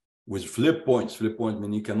difficult. With flip points,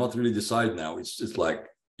 meaning you cannot really decide now. It's like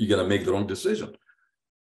you're gonna make the wrong decision.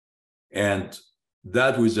 And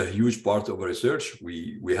that was a huge part of our research.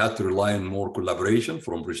 We had to rely on more collaboration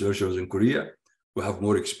from researchers in Korea who have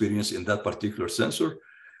more experience in that particular sensor.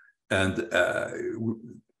 And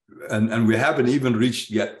we haven't even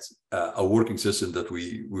reached yet a working system that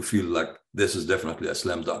we feel like this is definitely a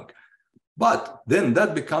slam dunk. But then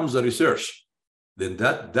that becomes a research. Then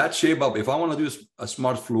that shape up. If I want to do a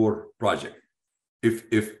smart floor project,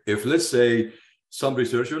 if let's say some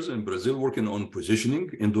researchers in Brazil working on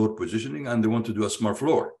positioning, indoor positioning, and they want to do a smart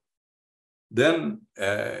floor, then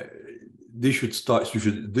they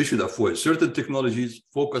should avoid certain technologies,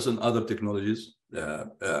 focus on other technologies.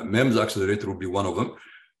 MEMS accelerator will be one of them,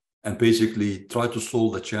 and basically try to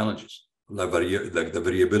solve the challenges, like the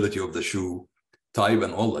variability of the shoe type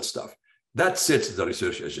and all that stuff. That sets the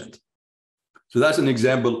research agenda. So that's an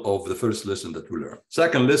example of the first lesson that we learned.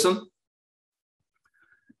 Second lesson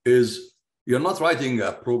is you're not writing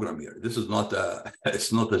a program here. This is not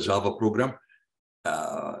it's not a Java program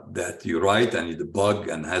that you write and you debug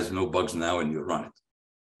and has no bugs now and you run it.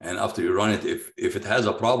 And after you run it, if it has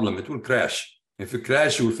a problem, it will crash. If it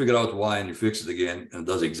crashes, you will figure out why and you fix it again and it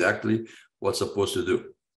does exactly what's supposed to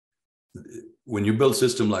do. When you build a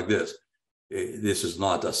system like this is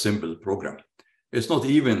not a simple program. It's not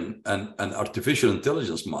even an artificial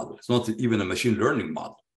intelligence model. It's not even a machine learning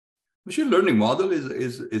model. Machine learning model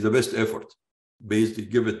is the best effort. Basically,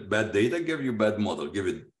 give it bad data, give you bad model. Give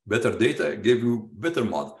it better data, give you better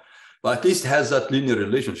model. But at least has that linear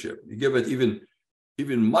relationship. You give it even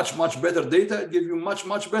much better data, give you much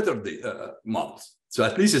better models. So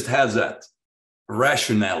at least it has that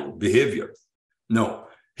rational behavior. No,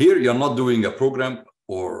 here you're not doing a program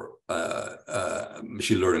or a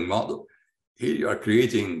machine learning model. Here you are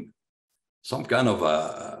creating some kind of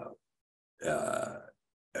a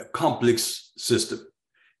complex system,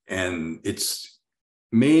 and its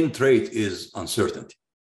main trait is uncertainty.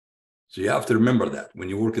 So you have to remember that when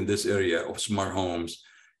you work in this area of smart homes,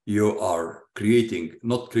 you are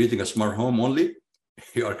not creating a smart home only,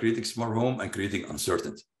 you are creating smart home and creating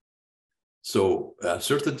uncertainty. So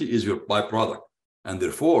uncertainty is your byproduct, and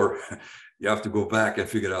therefore you have to go back and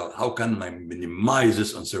figure out how can I minimize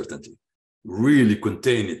this uncertainty, really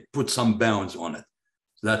contain it, put some bounds on it.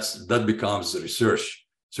 That becomes research.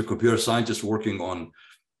 So computer scientists working on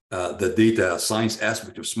the data science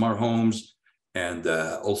aspect of smart homes and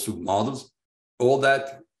also models, all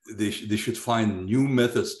that, they should find new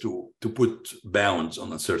methods to put bounds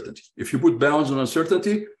on uncertainty. If you put bounds on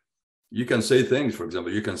uncertainty, you can say things. For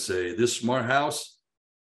example, you can say this smart house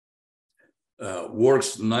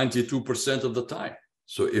works 92% of the time.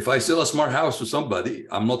 So if I sell a smart house to somebody,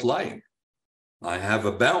 I'm not lying. I have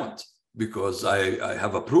a bound because I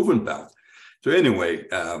have a proven bound. So anyway,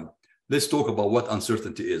 let's talk about what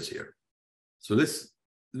uncertainty is here. So let's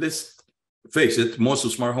face it, most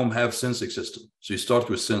of smart home have sensing system. So you start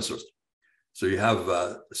with sensors. So you have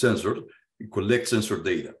a sensor, you collect sensor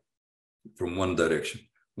data from one direction.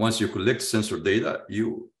 Once you collect sensor data,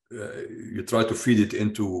 you try to feed it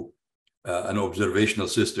into an observational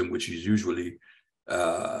system, which is usually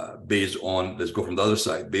based on, let's go from the other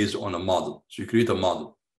side, based on a model. So you create a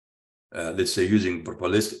model. let's say using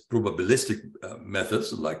probabilistic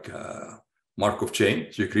methods like Markov chain.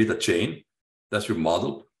 So you create a chain, that's your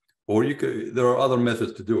model, or there are other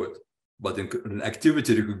methods to do it. But in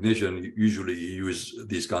activity recognition, usually you use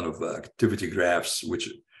these kind of activity graphs, which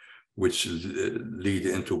lead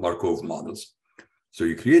into Markov models. So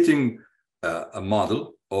you're creating a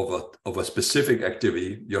model of a specific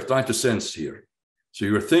activity you're trying to sense here. So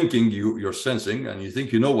you're thinking you're sensing, and you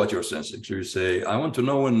think you know what you're sensing. So you say, I want to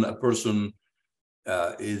know when a person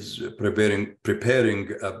is preparing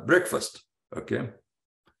breakfast, okay?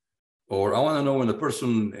 Or I want to know when a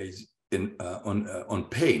person is on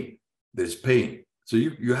pain. There's pain. So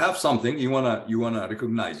you have something, you wanna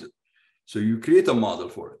recognize it. So you create a model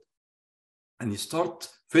for it, and you start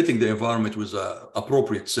fitting the environment with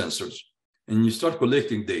appropriate sensors, and you start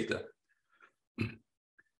collecting data.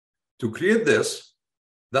 To create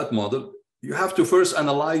that model, you have to first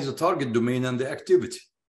analyze the target domain and the activity.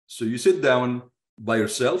 So you sit down by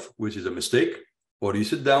yourself, which is a mistake, or you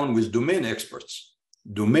sit down with domain experts,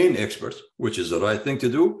 which is the right thing to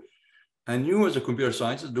do. And you, as a computer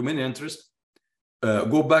scientist, domain interest,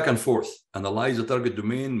 go back and forth, analyze the target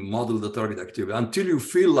domain, model the target activity until you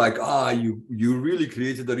feel like, you really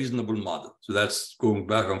created a reasonable model. So that's going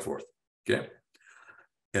back and forth, okay?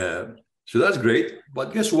 So that's great,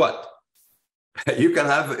 but guess what? You can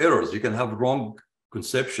have errors. You can have wrong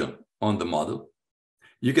conception on the model.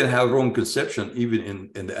 You can have wrong conception even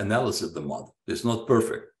in the analysis of the model. It's not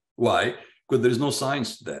perfect. Why? Because there is no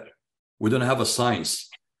science there. We don't have a science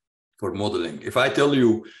for modeling. If I tell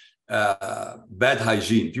you bad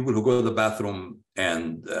hygiene, people who go to the bathroom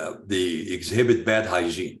and they exhibit bad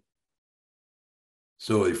hygiene.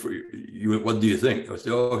 So what do you think?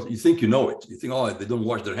 You think you know it. You think, they don't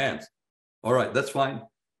wash their hands. All right, that's fine.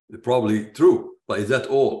 It's probably true, but is that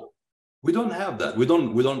all? We don't have that.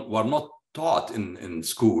 We're not taught in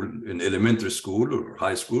school, in elementary school or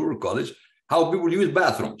high school or college, how people use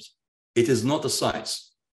bathrooms. It is not a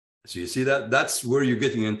science. So you see that? That's where you're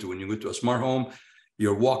getting into. When you go to a smart home,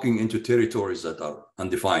 you're walking into territories that are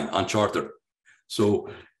undefined, uncharted. So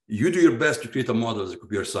you do your best to create a model as a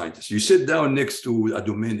computer scientist. You sit down next to a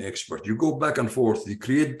domain expert. You go back and forth. You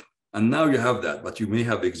create, and now you have that. But you may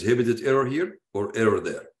have exhibited error here or error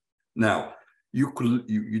there. Now, you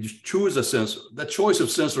choose a sensor. The choice of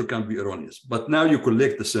sensor can be erroneous. But now you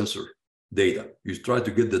collect the sensor data. You try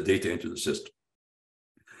to get the data into the system.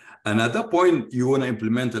 And at that point, you want to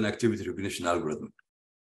implement an activity recognition algorithm.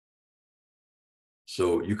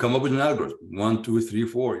 So you come up with an algorithm, 1, 2, 3,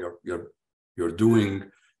 4. You're doing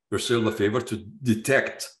yourself a favor to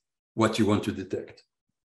detect what you want to detect.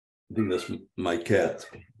 I think that's my cat.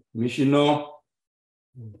 Mishi, no.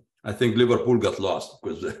 I think Liverpool got lost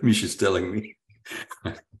because Mishi's telling me.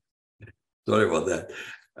 Sorry about that.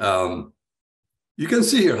 You can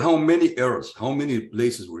see here how many errors, how many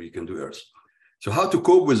places where you can do errors. So how to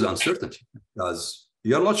cope with uncertainty? Because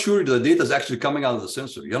you're not sure the data is actually coming out of the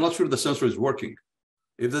sensor. You're not sure the sensor is working.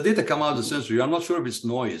 If the data come out of the sensor, you're not sure if it's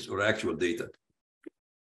noise or actual data.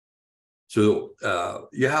 So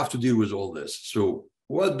you have to deal with all this. So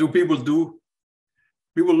what do?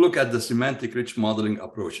 People look at the semantic rich modeling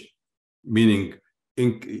approach, meaning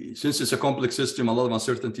since it's a complex system, a lot of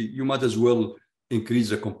uncertainty, you might as well increase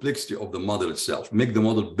the complexity of the model itself, make the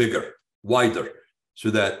model bigger, wider, so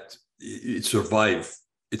that it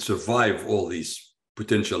survive all these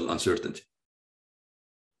potential uncertainty.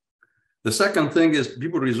 The second thing is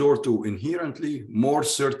people resort to inherently more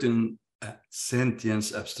certain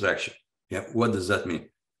sentience abstraction. Yeah, what does that mean?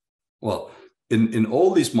 Well, in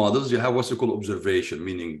all these models, you have what's called observation,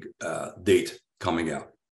 meaning data coming out.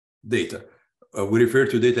 Data. We refer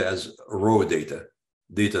to data as raw data.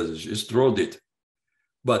 Data is just raw data.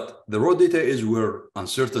 But the raw data is where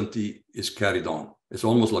uncertainty is carried on. It's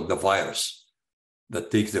almost like the virus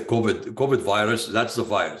that takes the COVID virus. That's the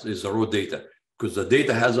virus, is the raw data, because the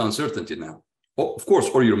data has uncertainty now. Oh, of course,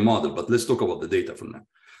 or your model, but let's talk about the data for now.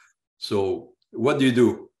 So what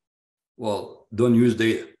do? Well, don't use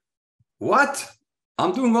data. What?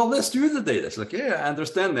 I'm doing all this to use the data. It's like, yeah, I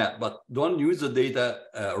understand that, but don't use the data,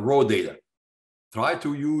 raw data. Try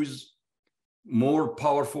to use more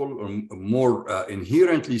powerful or more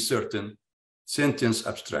inherently certain sentience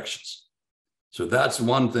abstractions. So that's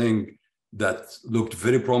one thing that looked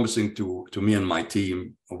very promising to me and my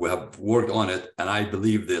team. We have worked on it, and I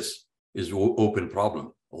believe this is an open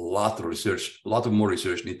problem. A lot of more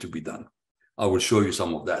research needs to be done. I will show you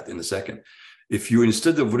some of that in a second. If you,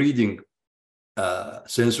 instead of reading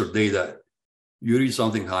sensor data, you read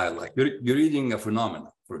something higher, like you're reading a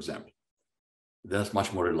phenomenon, for example, that's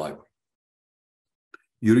much more reliable.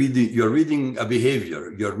 You're reading a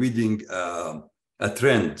behavior, you're reading a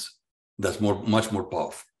trend, That's much more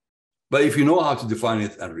powerful. But if you know how to define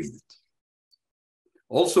it and read it.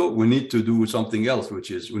 Also, we need to do something else,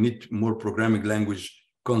 which is we need more programming language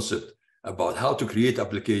concept about how to create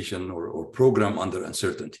application or program under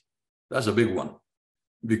uncertainty. That's a big one,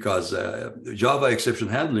 because Java exception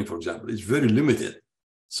handling, for example, is very limited.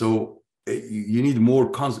 So you need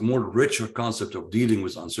more richer concept of dealing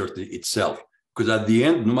with uncertainty itself, because at the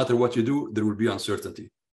end, no matter what you do, there will be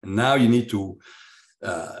uncertainty. And now you need to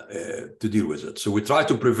deal with it. So we try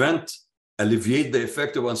to alleviate the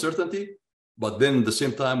effect of uncertainty, but then at the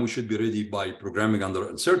same time, we should be ready by programming under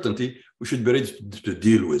uncertainty. We should be ready to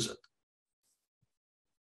deal with it.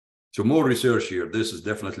 So more research here. This is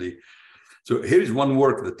definitely. So here's one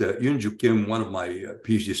work that Yunju Kim, one of my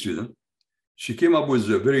PhD students, she came up with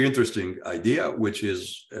a very interesting idea, which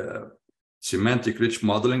is semantic rich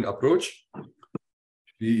modeling approach.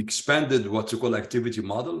 She expanded what's called activity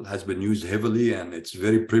model, has been used heavily, and it's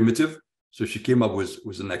very primitive. So she came up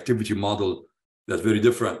with an activity model that's very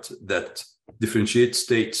different, that differentiates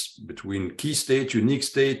states between key state, unique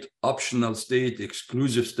state, optional state,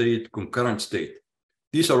 exclusive state, concurrent state.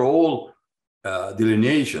 These are all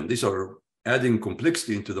delineation. These are adding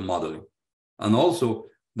complexity into the modeling. And also,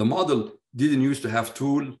 the model didn't used to have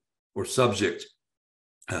tool or subject.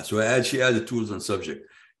 So she added tools and subject.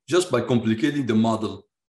 Just by complicating the model,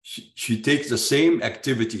 she takes the same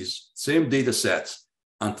activities, same data sets,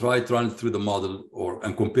 and try to run it through the model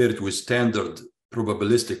and compare it with standard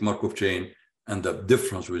probabilistic Markov chain, and the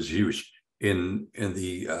difference was huge in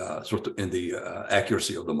the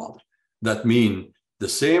accuracy of the model. That means the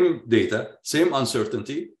same data, same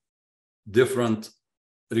uncertainty, different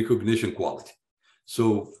recognition quality.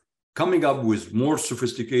 So coming up with more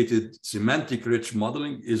sophisticated semantic rich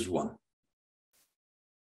modeling is one.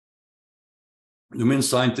 Domain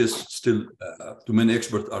scientists still, domain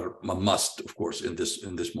experts are a must, of course, in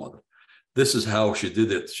this model. This is how she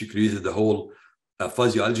did it. She created the whole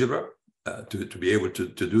fuzzy algebra to be able to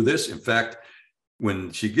do this. In fact,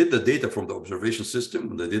 when she get the data from the observation system,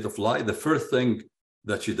 when the data fly, the first thing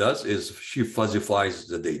that she does is she fuzzifies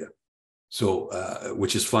the data. So,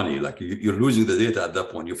 which is funny, like you're losing the data at that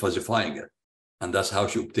point, you're fuzzifying it. And that's how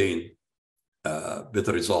she obtained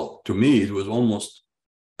better result. To me, it was almost,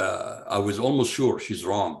 I was almost sure she's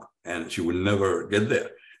wrong and she will never get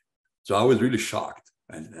there. So I was really shocked.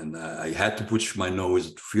 And I had to push my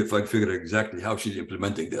nose to figure exactly how she's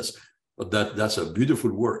implementing this. But that's a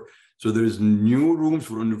beautiful work. So there is new room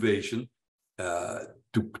for innovation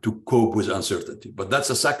to cope with uncertainty. But that's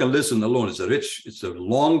a second lesson alone. It's a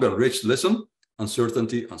longer, rich lesson.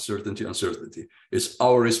 Uncertainty, uncertainty, uncertainty. It's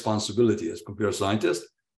our responsibility as computer scientists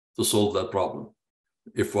to solve that problem.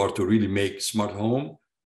 If we are to really make smart home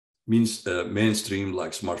means mainstream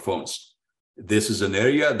like smartphones. This is an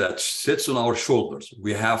area that sits on our shoulders.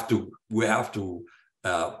 We have to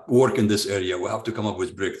work in this area. We have to come up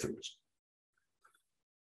with breakthroughs.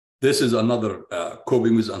 This is another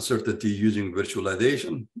coping with uncertainty using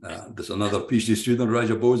virtualization. There's another PhD student,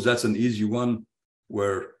 Raja Bose. That's an easy one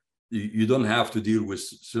where you don't have to deal with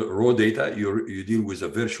raw data. You deal with a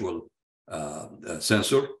virtual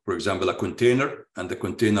sensor, for example, a container, and the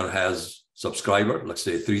container has subscriber, let's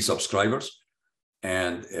say 3 subscribers.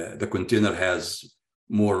 And the container has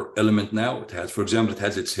more element now. It has, for example, it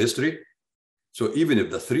has its history. So even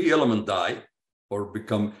if the 3 elements die or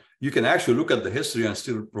become, you can actually look at the history and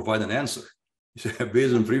still provide an answer.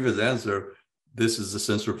 Based on previous answer, this is the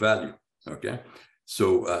sensor value, okay?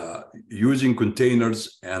 So using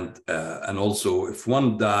containers and also if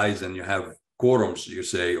one dies and you have quorums, you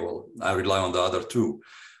say, well, I rely on the other 2.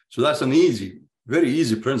 So that's an very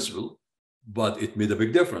easy principle, but it made a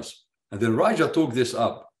big difference. And then Raja took this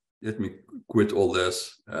up. Let me quit all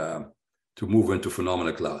this to move into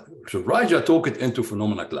Phenomena Cloud. So Raja took it into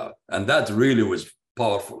Phenomena Cloud. And that really was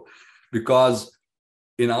powerful because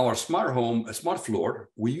in our smart home, a smart floor,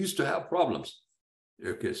 we used to have problems.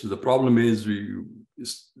 Okay, so the problem is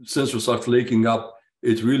sensors start flaking up.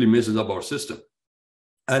 It really messes up our system.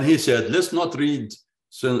 And he said, let's not read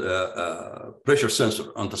pressure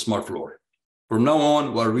sensor on the smart floor. From now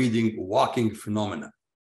on, we're reading walking phenomena.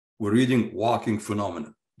 We're reading walking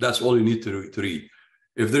phenomena. That's all you need to read.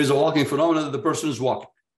 If there is a walking phenomenon, the person is walking.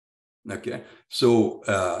 Okay. So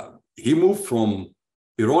he moved from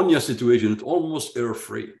erroneous situation to almost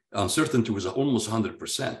error-free. Uncertainty was almost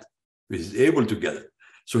 100%. He's able to get it.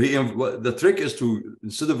 So the trick is to,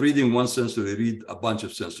 instead of reading one sensor, you read a bunch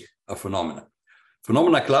of sensors, a phenomena.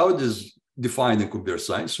 Phenomena Cloud is defined in computer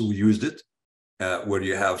science. So we used it. Where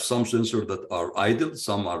you have some sensors that are idle,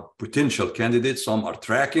 some are potential candidates, some are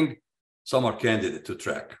tracking, some are candidate to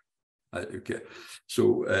track. Okay,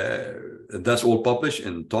 so that's all published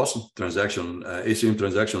in TOS, ACM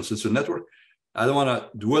Transaction Sensor Network. I don't want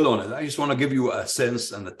to dwell on it. I just want to give you a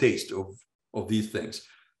sense and a taste of these things.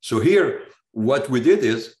 So here, what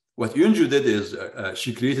Yunju did is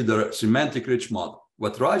she created a semantic rich model.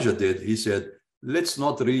 What Raja did, he said, let's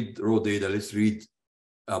not read raw data, let's read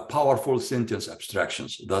powerful sentence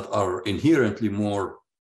abstractions that are inherently more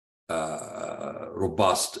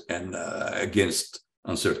robust and against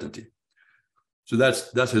uncertainty. So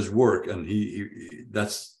that's his work, and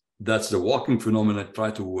that's the walking phenomenon.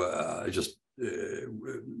 Try to just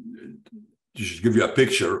give you a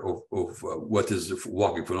picture of what is the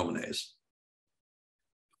walking phenomenon is.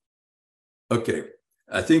 Okay,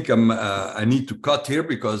 I think I need to cut here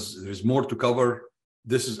because there's more to cover.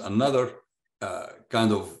 This is another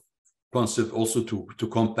kind of concept also to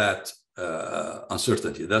combat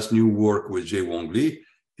uncertainty. That's new work with Jae Wong Lee.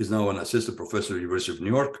 He's now an assistant professor at the University of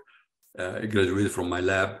New York. He graduated from my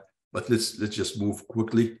lab, but let's just move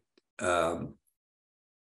quickly.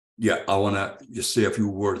 Yeah, I want to just say a few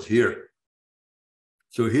words here.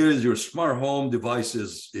 So here is your smart home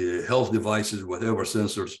devices, health devices, whatever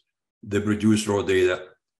sensors, they produce raw data,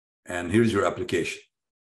 and here's your application.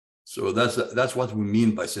 So that's what we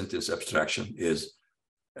mean by sentence abstraction is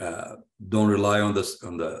don't rely on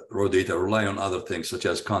the raw data, rely on other things such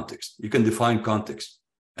as context. You can define context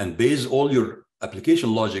and base all your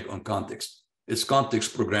application logic on context. It's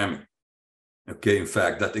context programming. Okay, in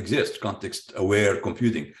fact, that exists, context-aware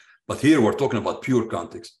computing. But here we're talking about pure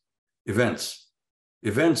context. Events.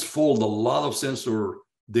 Events fold a lot of sensor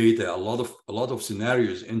data, a lot of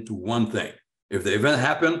scenarios into one thing. If the event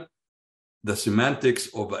happened, the semantics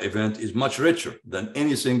of the event is much richer than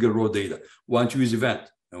any single raw data. Why don't you use event,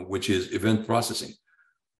 which is event processing?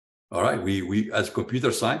 All right, we as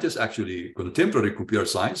computer scientists, actually contemporary computer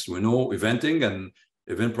science, we know eventing and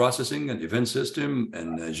event processing and event system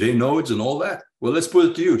and J nodes and all that. Well, let's put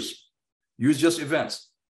it to use. Use just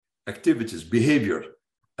events, activities, behavior,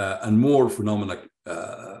 and more phenomena,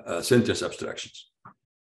 sentence abstractions.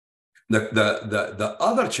 The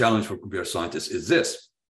other challenge for computer scientists is this.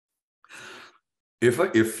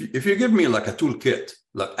 If you give me like a toolkit,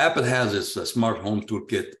 like Apple has its smart home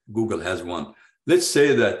toolkit, Google has one. Let's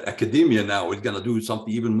say that academia now is going to do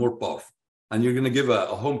something even more powerful, and you're going to give a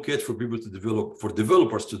home kit for people to develop, for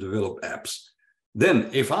developers to develop apps. Then,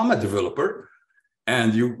 if I'm a developer,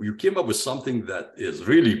 and you came up with something that is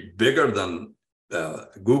really bigger than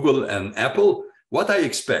Google and Apple, what I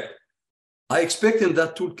expect in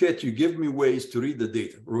that toolkit, you give me ways to read the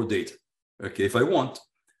data, raw data. Okay, if I want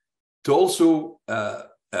to also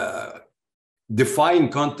define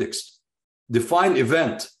context, define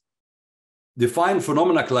event, define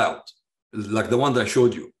phenomena cloud, like the one that I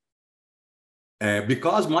showed you.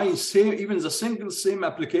 Because even the same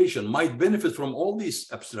application might benefit from all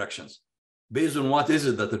these abstractions based on what is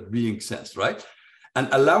it that are being sensed, right? And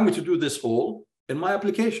allow me to do this all in my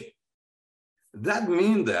application. That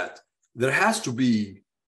means that there has to be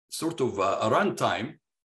sort of a runtime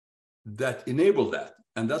that enable that.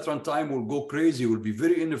 And that runtime will go crazy, will be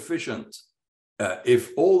very inefficient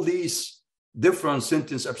if all these different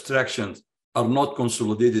sentence abstractions are not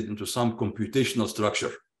consolidated into some computational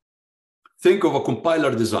structure. Think of a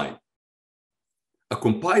compiler design. A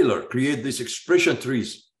compiler creates these expression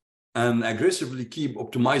trees and aggressively keep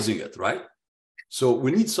optimizing it, right? So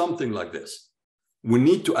we need something like this. We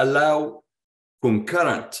need to allow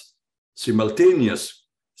concurrent, simultaneous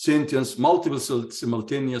sentence, multiple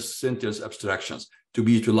simultaneous sentence abstractions to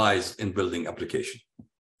be utilized in building application.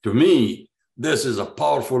 To me, this is a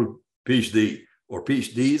powerful PhD or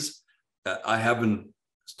PhDs. I haven't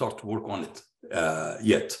started to work on it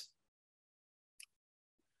yet.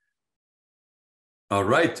 All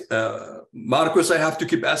right, Marcus, I have to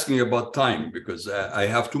keep asking about time because I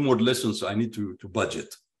have 2 more lessons, so I need to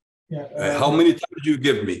budget. Yeah. How many time do you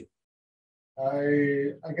give me?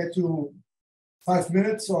 I get to 5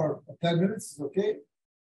 minutes or 10 minutes, is okay?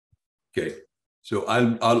 Okay, so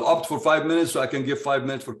I'll opt for 5 minutes so I can give 5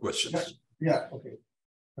 minutes for questions. Yeah, okay,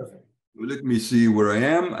 perfect. Let me see where I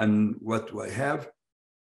am and what do I have.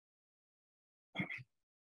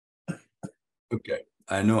 Okay,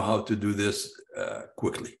 I know how to do this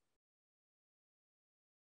quickly.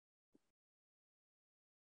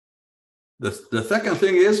 The second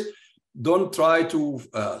thing is, don't try to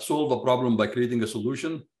solve a problem by creating a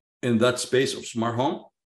solution in that space of smart home.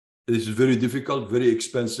 This is very difficult, very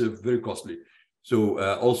expensive, very costly. So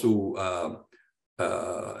also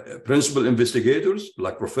principal investigators,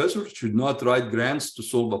 like professors, should not write grants to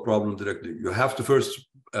solve a problem directly. You have to first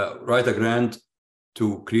write a grant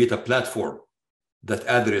to create a platform that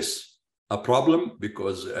address a problem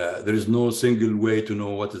because there is no single way to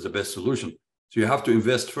know what is the best solution. So you have to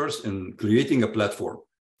invest first in creating a platform.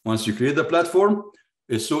 Once you create the platform,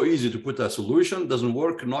 it's so easy to put a solution, doesn't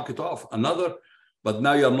work, knock it off, another. But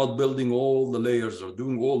now you're not building all the layers or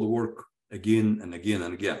doing all the work again and again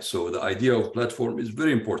and again. So the idea of platform is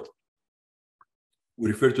very important. We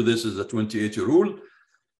refer to this as the 20-80 rule.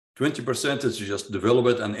 20% is just develop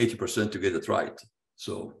it and 80% to get it right.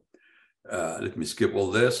 So let me skip all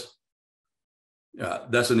this.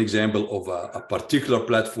 That's an example of a particular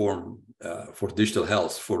platform for digital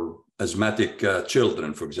health for asthmatic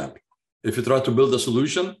children, for example. If you try to build a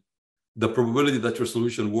solution, the probability that your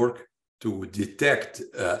solution work to detect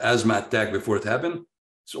asthma attack before it happened,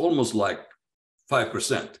 it's almost like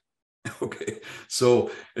 5%. Okay, so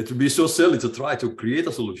it would be so silly to try to create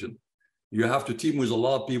a solution. You have to team with a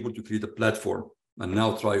lot of people to create a platform and now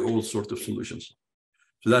try all sorts of solutions.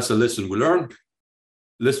 So that's a lesson we learned.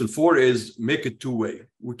 Lesson 4 is make it two-way.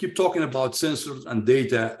 We keep talking about sensors and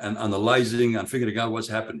data and analyzing and figuring out what's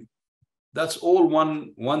happening. That's all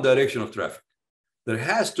one direction of traffic. There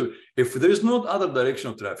has to, if there is no other direction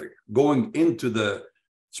of traffic going into the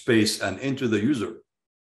space and into the user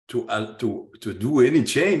to do any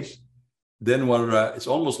change, then it's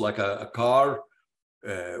almost like a car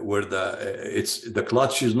where the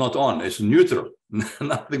clutch is not on, it's neutral.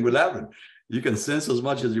 Nothing will happen. You can sense as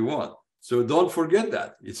much as you want. So don't forget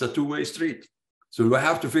that it's a two-way street. So we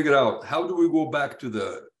have to figure out, how do we go back to the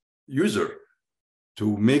user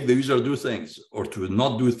to make the user do things or to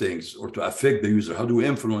not do things or to affect the user? How do we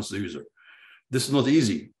influence the user? This is not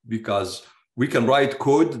easy because we can write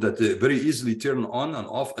code that very easily turn on and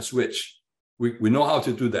off a switch. We know how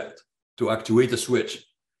to do that, to activate a switch,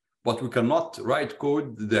 but we cannot write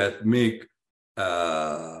code that make,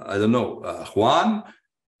 I don't know, Juan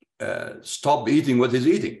stop eating what he's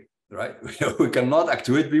eating, right? We cannot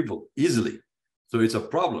activate people easily. So it's a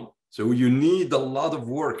problem. So you need a lot of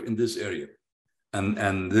work in this area.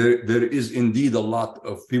 And there is indeed a lot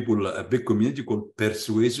of people, a big community called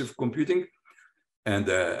persuasive computing. And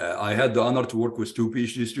I had the honor to work with 2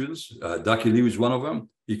 PhD students. Daki Lee is one of them.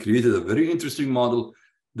 He created a very interesting model.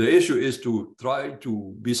 The issue is to try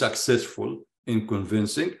to be successful in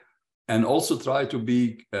convincing and also try to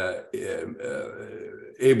be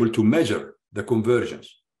able to measure the conversions.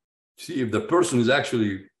 See if the person is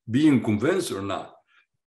actually being convinced or not.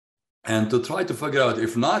 And to try to figure out,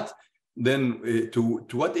 if not, then to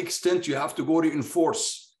what extent you have to go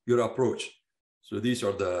reinforce your approach. So these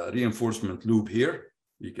are the reinforcement loop here.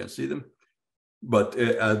 You can see them. But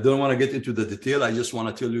I don't want to get into the detail. I just want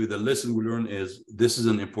to tell you the lesson we learned is this is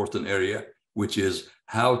an important area, which is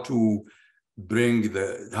how to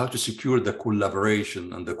how to secure the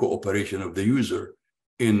collaboration and the cooperation of the user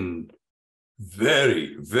in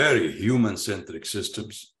very, very human-centric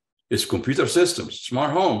systems. It's computer systems,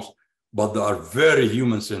 smart homes, but they are very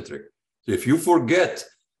human-centric. So if you forget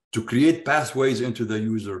to create pathways into the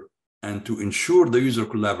user and to ensure the user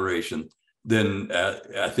collaboration, then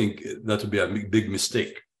I think that would be a big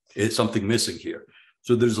mistake. It's something missing here.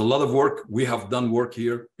 So there's a lot of work. We have done work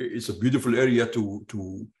here. It's a beautiful area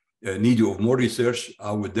to need of more research.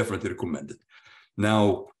 I would definitely recommend it.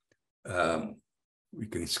 Now, we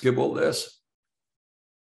can skip all this.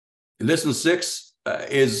 Lesson 6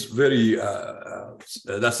 is very,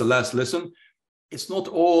 that's the last lesson. It's not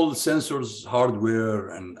all sensors, hardware,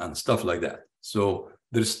 and stuff like that. So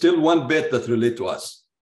there's still one bit that relates to us,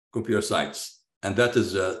 computer science, and that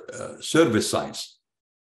is service science.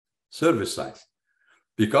 Service science.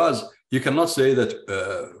 Because you cannot say that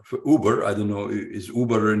for Uber, I don't know, is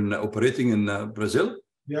Uber operating in Brazil?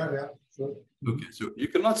 Yeah, sure. Okay, so you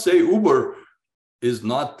cannot say Uber is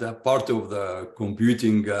not part of the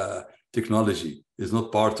computing technology, is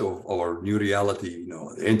not part of our new reality,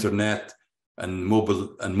 the internet and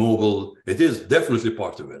mobile. It is definitely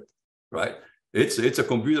part of it, right? It's a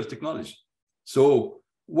computer technology. So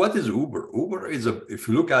what is Uber? Uber is if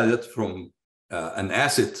you look at it from an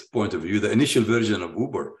asset point of view, the initial version of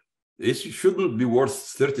Uber, it shouldn't be worth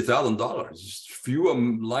 $30,000. Just few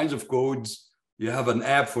lines of codes. You have an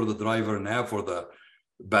app for the driver, an app for the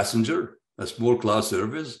passenger, a small cloud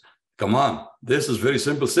service. Come on, this is a very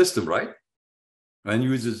simple system, right? And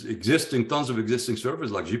uses tons of existing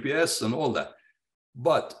services like GPS and all that.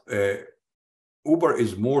 But Uber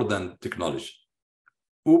is more than technology.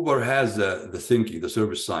 Uber has the thinking, the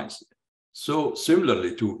service science. So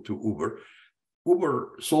similarly to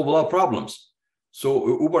Uber solve a lot of problems.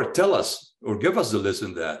 So Uber tell us or give us the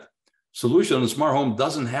lesson that solution in smart home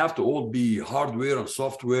doesn't have to all be hardware and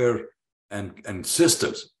software and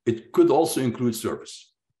systems. It could also include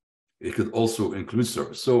service. It could also include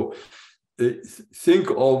service. So think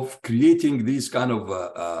of creating these kind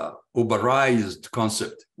of Uberized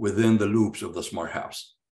concept within the loops of the smart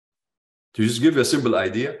house. To just give you a simple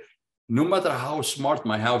idea, no matter how smart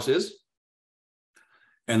my house is,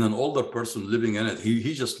 and an older person living in it,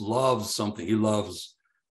 he just loves something. He loves,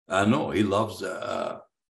 he loves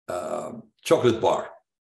chocolate bar.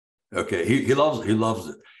 Okay, he loves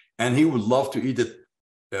it, and he would love to eat it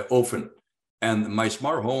often. And my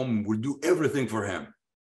smart home will do everything for him,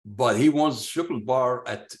 but he wants chocolate bar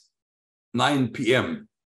at 9 p.m.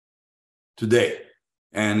 today,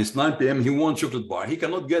 and it's 9 p.m. He wants chocolate bar. He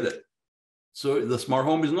cannot get it. So the smart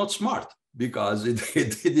home is not smart because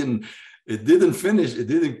it didn't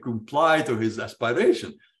comply to his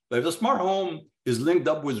aspiration. But if the smart home is linked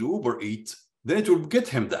up with Uber Eats, then it will get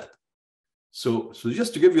him that. So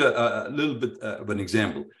just to give you a little bit of an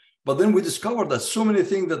example. But then we discovered that so many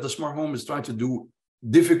things that the smart home is trying to do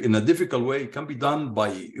in a difficult way can be done by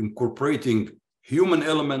incorporating human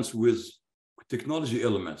elements with technology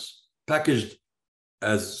elements packaged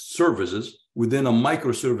as services within a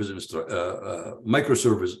microservice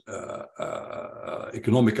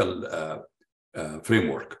economical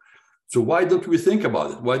framework. So why don't we think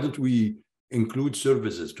about it? Why don't we include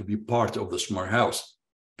services to be part of the smart house?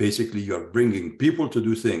 Basically, you're bringing people to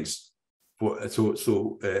do things.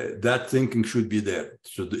 So that thinking should be there.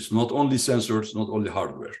 So it's not only sensors, not only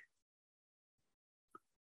hardware.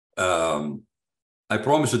 I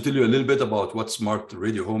promise to tell you a little bit about what smart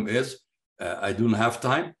radio home is. I don't have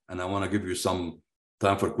time, and I want to give you some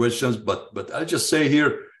time for questions. But I'll just say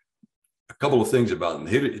here a couple of things about them.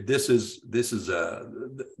 Here, this is the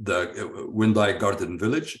Windeye Garden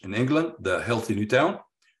Village in England, the healthy new town.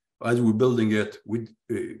 As we're building it,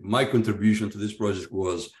 my contribution to this project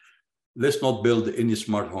was, let's not build any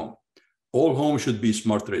smart home. All homes should be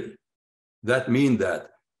smart ready. That means that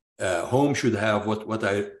home should have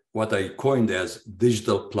what I coined as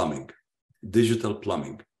digital plumbing. Digital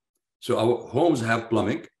plumbing. So our homes have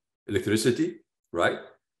plumbing, electricity, right?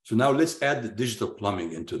 So now let's add the digital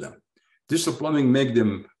plumbing into them. Digital plumbing make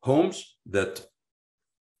them homes that,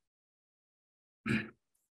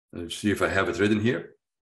 let's see if I have it written here.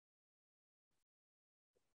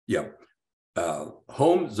 Yeah,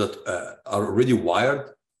 homes that are already wired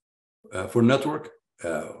for network,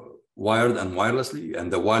 wired and wirelessly,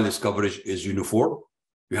 and the wireless coverage is uniform.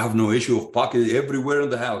 You have no issue of pocket everywhere in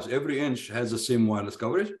the house. Every inch has the same wireless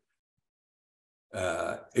coverage.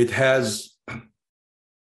 It has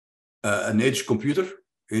an edge computer.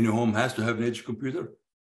 Any home has to have an edge computer,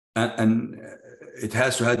 and it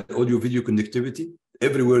has to have audio video connectivity.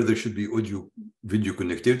 Everywhere there should be audio video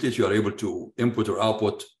connectivity, so you are able to input or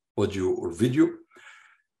output audio or video.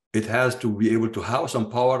 It has to be able to house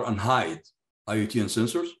and power and hide IoT and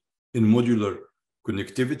sensors in modular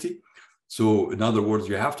connectivity. So in other words,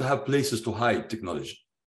 you have to have places to hide technology,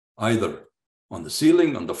 either on the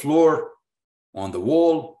ceiling, on the floor, on the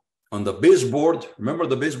wall, on the baseboard. Remember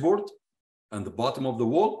the baseboard? And the bottom of the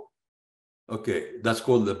wall? Okay, that's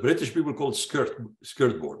called, the British people call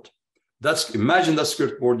skirt board. Imagine that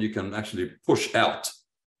skirt board you can actually push out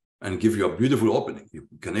and give you a beautiful opening. You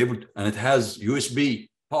can and it has USB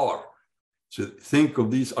power. So think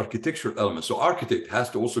of these architectural elements. So architect has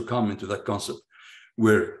to also come into that concept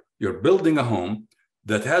where you're building a home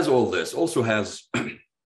that has all this, also has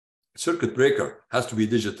circuit breaker, has to be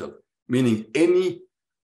digital, meaning any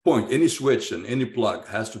point, any switch and any plug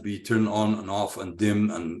has to be turned on and off and dim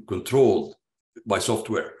and controlled by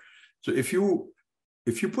software. So if you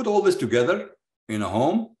put all this together in a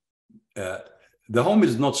home, the home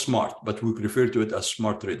is not smart, but we refer to it as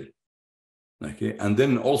smart ready. Okay, and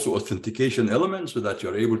then also authentication elements so that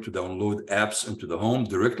you're able to download apps into the home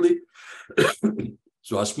directly.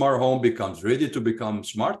 So a smart home becomes ready to become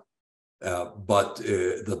smart, but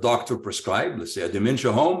the doctor prescribed, let's say a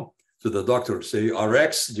dementia home. So the doctor say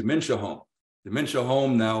RX dementia home. Dementia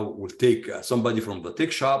home now will take somebody from the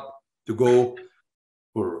tech shop to go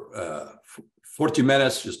for 40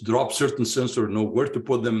 minutes, just drop certain sensor, know where to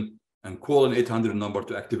put them, and call an 800 number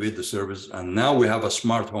to activate the service. And now we have a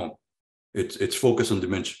smart home. It's focused on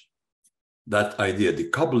dementia. That idea,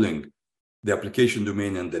 decoupling the application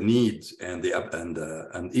domain and the needs and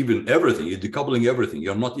even everything. You're decoupling everything.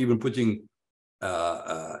 You're not even putting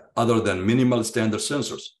other than minimal standard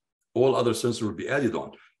sensors. All other sensors will be added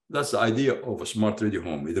on. That's the idea of a smart ready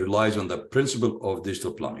home. It relies on the principle of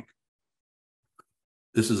digital plumbing.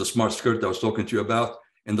 This is a smart skirt I was talking to you about.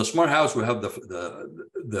 In the smart house, we have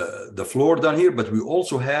the floor down here, but we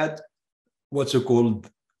also had what's called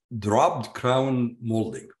dropped crown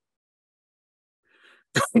molding.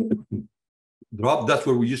 That's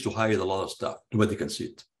where we used to hide a lot of stuff. Nobody can see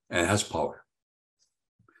it, and it has power.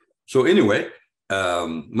 So anyway,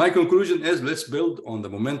 my conclusion is let's build on the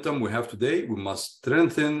momentum we have today. We must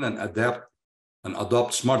strengthen and adapt and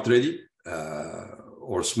adopt smart ready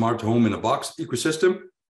or smart home in a box ecosystem.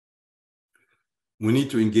 We need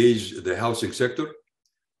to engage the housing sector.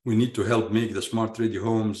 We need to help make the smart ready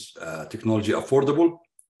homes technology affordable,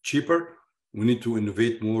 cheaper. We need to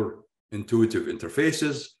innovate more intuitive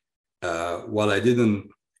interfaces. While I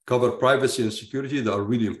didn't cover privacy and security, they are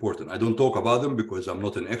really important. I don't talk about them because I'm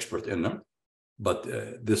not an expert in them. But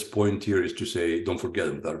this point here is to say, don't forget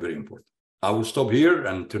them. They're very important. I will stop here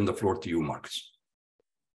and turn the floor to you, Marcus.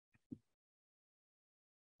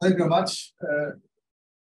 Thank you very much.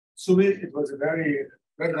 Sumi, it was a very,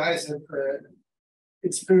 very nice and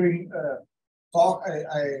inspiring talk.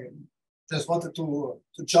 I just wanted to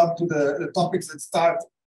jump to the topics and start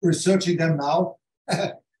researching them now.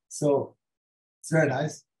 So it's very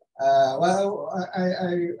nice. Well, I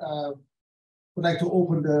would like to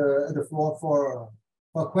open the floor for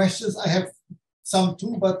questions. I have some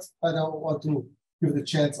too, but I don't want to give the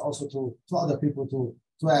chance also to other people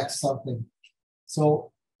to ask something.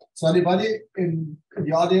 So anybody in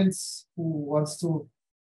the audience who wants to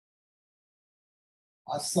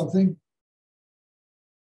ask something?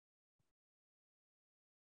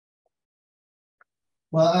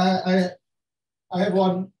 Well, I have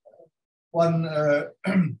one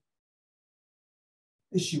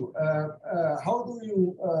issue. How do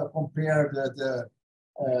you compare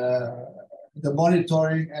the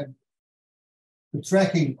monitoring and the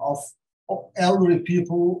tracking of elderly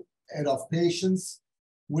people and of patients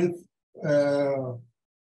with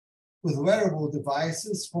wearable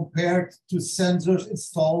devices compared to sensors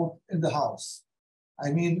installed in the house?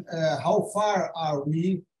 I mean, how far are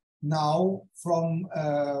we now from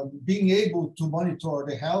being able to monitor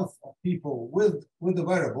the health of people with the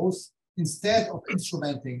wearables instead of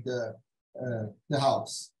instrumenting the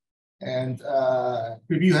house? And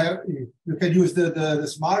maybe you can use the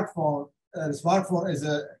smartphone as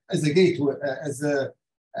a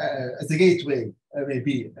gateway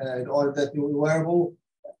maybe in order that your wearable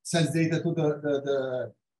sends data to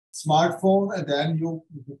the smartphone, and then you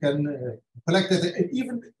can collect it. And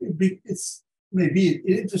even it's maybe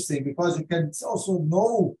interesting because you can also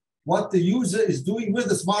know what the user is doing with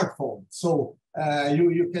the smartphone. So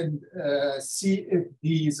you can see if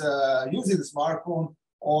he's using the smartphone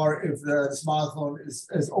or if the smartphone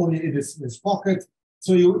is only in his pocket.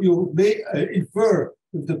 So you may infer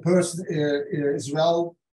if the person is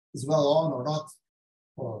well on or not.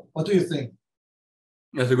 Or what do you think?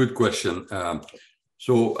 That's a good question.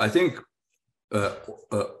 So I think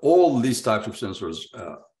all these types of sensors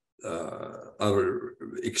are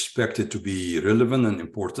expected to be relevant and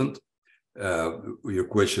important. Your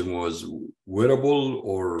question was wearable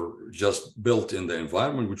or just built in the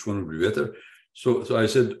environment, which one would be better? So I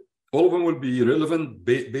said all of them will be relevant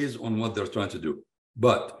based on what they're trying to do.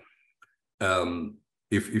 But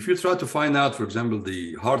if you try to find out, for example,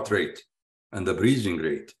 the heart rate and the breathing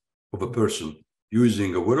rate of a person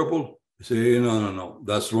using a wearable, you say, no,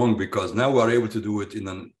 that's wrong, because now we are able to do it in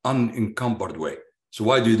an unencumbered way. So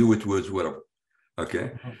why do you do it with wearable?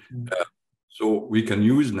 Okay. So we can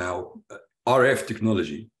use now RF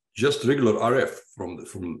technology, just regular RF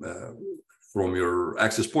from your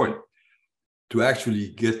access point, to actually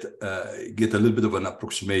get a little bit of an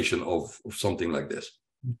approximation of something like this.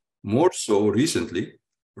 More so recently,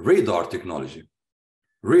 radar technology,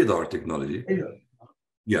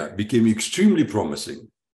 became extremely promising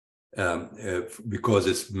because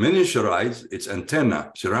it's miniaturized. Its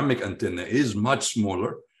antenna, ceramic antenna, is much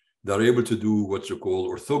smaller. They're able to do what you call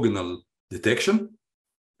orthogonal detection.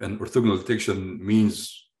 And orthogonal detection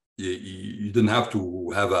means you don't have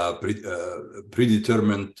to have a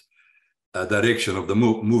predetermined direction of the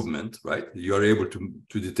movement, right? You are able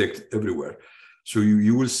to detect everywhere. So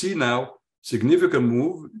you will see now significant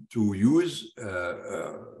move to use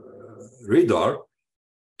radar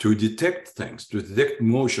to detect things, to detect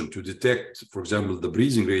motion, to detect, for example, the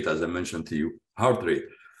breathing rate, as I mentioned to you, heart rate.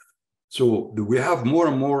 So we have more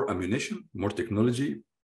and more ammunition, more technology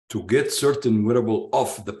to get certain wearable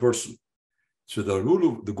off the person. So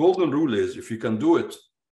the golden rule is, if you can do it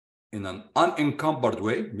in an unencumbered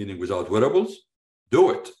way, meaning without wearables, do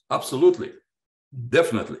it. Absolutely.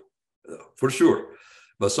 Definitely. For sure.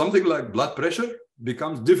 But something like blood pressure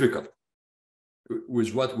becomes difficult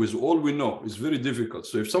with all we know. It's very difficult.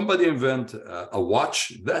 So if somebody invent a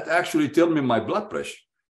watch that actually tell me my blood pressure,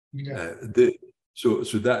 so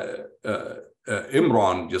that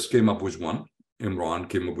Imran just came up with one.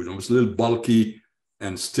 It's a little bulky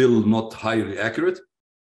and still not highly accurate.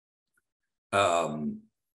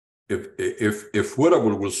 if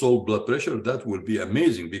wearable will solve blood pressure, that will be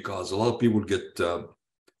amazing, because a lot of people get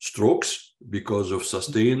strokes because of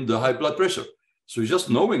sustained high blood pressure. So just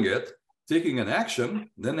knowing it, taking an action,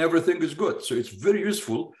 then everything is good. So it's very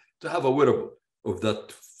useful to have a wearable of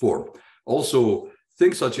that form. Also,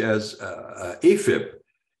 things such as AFib.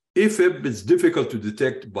 AFib is difficult to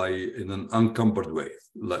detect in an unencumbered way.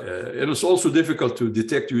 And it's also difficult to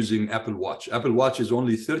detect using Apple Watch. Apple Watch is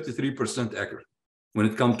only 33% accurate when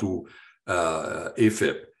it comes to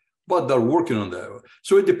AFib, but they're working on that.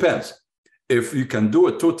 So it depends. If you can do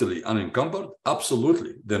it totally unencumbered,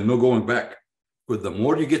 absolutely, then no going back. But the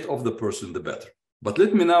more you get off the person, the better. But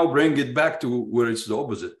let me now bring it back to where it's the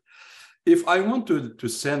opposite. If I want to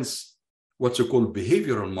sense what's called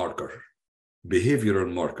behavioral marker,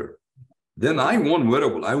 then I want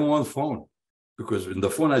wearable, I want phone. Because in the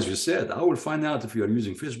phone, as you said, I will find out if you're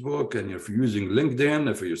using Facebook, and if you're using LinkedIn,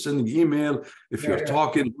 if you're sending email, if you're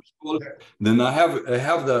talking, then I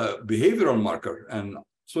have the behavioral marker, and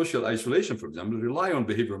social isolation, for example, rely on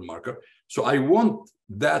behavioral marker. So I want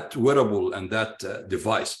that wearable and that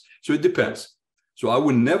device. So it depends. So I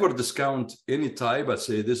will never discount any type. I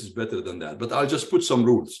say this is better than that, but I'll just put some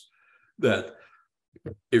rules that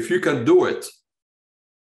if you can do it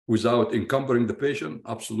without encumbering the patient,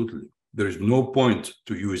 absolutely. There is no point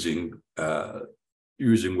to using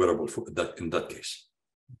wearable for that in that case.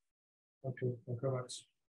 Okay, thank you very much.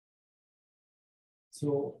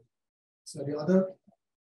 So, is there any other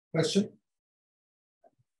question?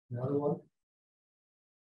 Another one?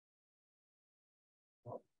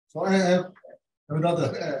 So I have another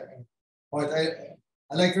point.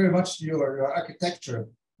 I like very much your architecture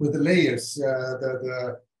with the layers,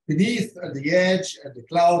 the beneath and the edge and the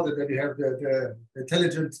cloud, and then you have the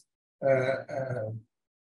intelligent,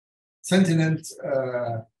 sentient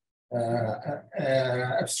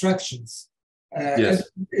abstractions. Yes.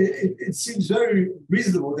 It seems very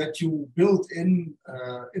reasonable that you built in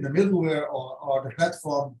the middleware or the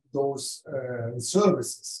platform those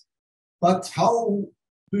services. But how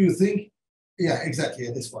do you think? Yeah, exactly,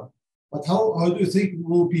 this one. But how do you think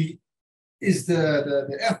will be is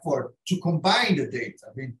the effort to combine the data?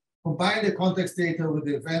 I mean, combine the context data with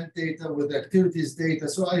the event data with the activities data.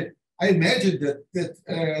 So I imagine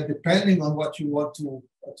that depending on what you want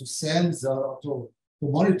to sense or to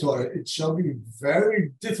monitor, it shall be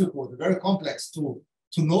very difficult, very complex to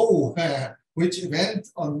know which event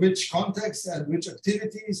on which context and which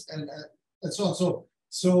activities and so on.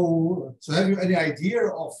 So have you any idea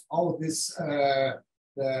of how this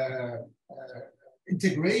the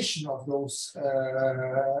integration of those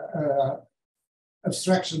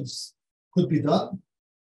abstractions could be done?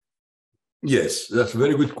 Yes, that's a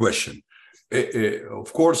very good question.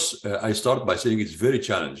 Of course, I start by saying it's very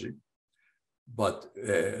challenging, but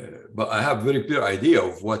I have a very clear idea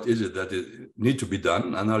of what is it that need to be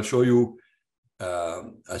done, and I'll show you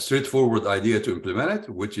a straightforward idea to implement it,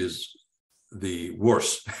 which is the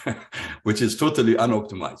worst, which is totally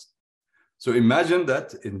unoptimized. So imagine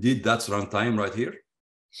that indeed that's runtime right here.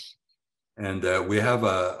 And we have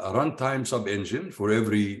a runtime sub-engine for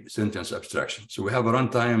every sentence abstraction. So we have a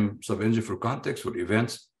runtime sub-engine for context, for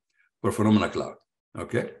events, for phenomena cloud,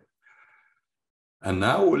 okay? And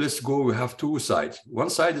now let's go, we have two sides. One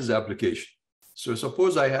side is the application. So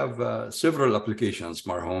suppose I have several applications,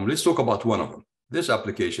 smart home. Let's talk about one of them. This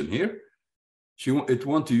application here, it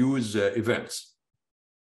wants to use events.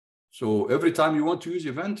 So every time you want to use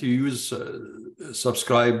event, you use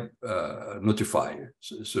subscribe, notify,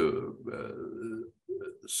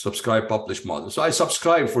 subscribe, publish model. So I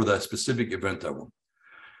subscribe for that specific event I want.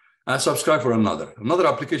 I subscribe for another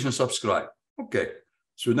application subscribe. Okay.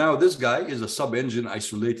 So now this guy is a sub-engine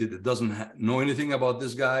isolated. It doesn't know anything about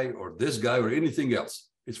this guy or anything else.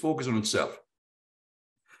 It's focused on itself.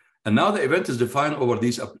 And now the event is defined over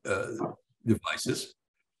these devices.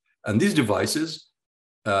 And these devices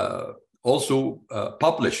also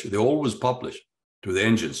publish. They always publish to the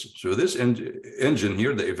engines. So this engine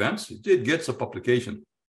here, the events, it gets a publication.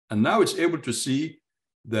 And now it's able to see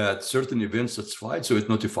that certain events satisfied, so it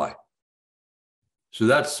notifies. So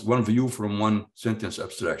that's one view from one sentence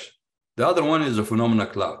abstraction. The other one is a phenomena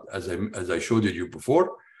cloud, as I showed you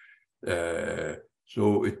before.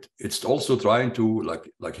 So it's also trying to,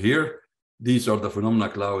 like here, these are the phenomena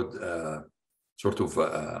cloud sort of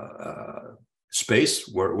space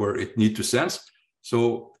where it needs to sense.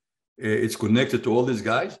 So it's connected to all these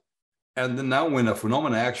guys. And then now when a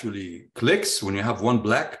phenomena actually clicks, when you have one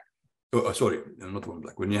black, sorry, not one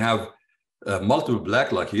black, when you have multiple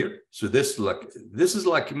black like here, so this is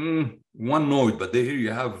like one node, but here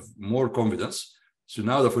you have more confidence. So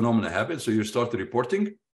now the phenomena happens, so you start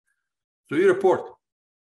reporting. So you report.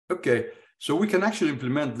 Okay, so we can actually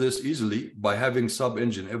implement this easily by having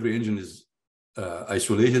sub-engine. Every engine is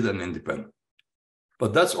isolated and independent.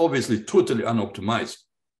 But that's obviously totally unoptimized.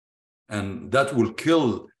 And that will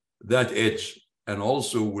kill that edge and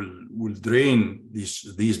also will drain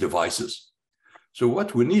these devices. So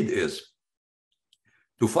what we need is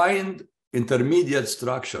to find intermediate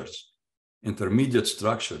structure,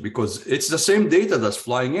 because it's the same data that's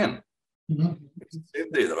flying in. Mm-hmm. It's the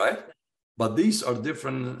same data, right? But these are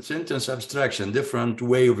different sentence abstraction, different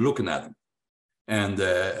way of looking at them. And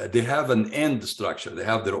they have an end structure. They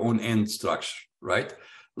have their own end structure, right?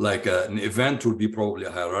 Like an event would be probably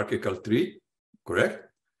a hierarchical tree, correct?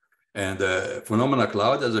 And phenomena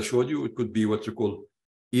cloud, as I showed you, it could be what you call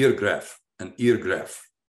an ear graph,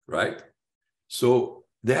 right? So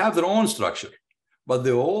they have their own structure, but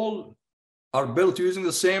they all are built using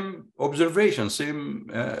the same observation, same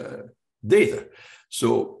data.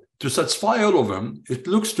 So to satisfy all of them, it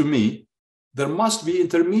looks to me there must be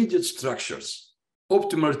intermediate structures,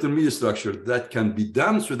 optimal intermediate structure that can be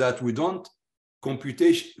done so that we don't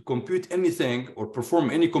compute anything or perform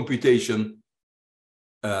any computation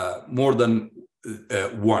more than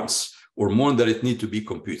once or more than it needs to be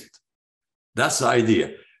computed. That's the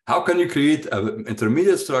idea. How can you create an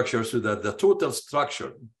intermediate structure so that the total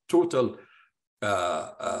structure, total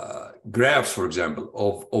graphs, for example,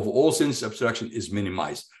 of all sense abstraction is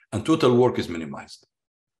minimized and total work is minimized?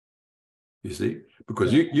 You see,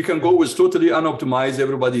 because you can go with totally unoptimized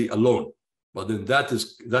everybody alone, but then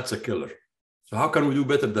that's a killer. So how can we do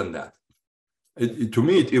better than that? To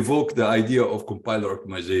me, it evoked the idea of compiler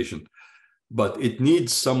optimization, but it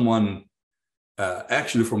needs someone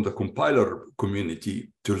actually from the compiler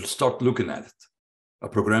community to start looking at it. A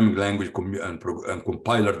programming language and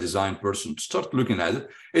compiler design person to start looking at it.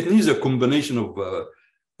 It needs a combination of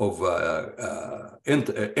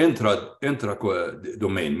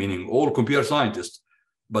intra-domain, meaning all computer scientists,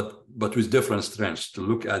 but with different strengths to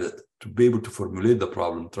look at it, to be able to formulate the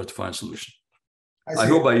problem, try to find a solution. I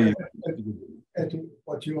hope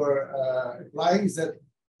what you are implying is that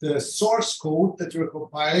the source code that you're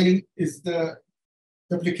compiling is the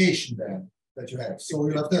application then that you have. So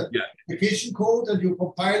you have the application code and you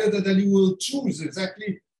compile it, and then you will choose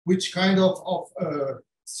exactly which kind of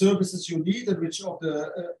services you need and which of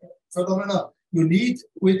the phenomena you need,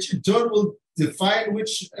 which in turn will define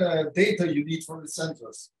which data you need from the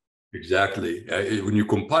sensors. Exactly. When you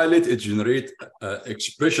compile it, it generates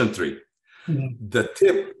expression tree. Mm-hmm. The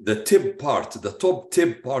top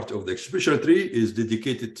tip part of the expression tree is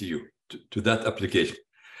dedicated to you, to that application.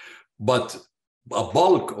 But a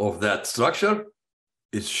bulk of that structure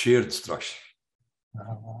is shared structure.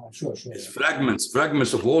 Sure. It's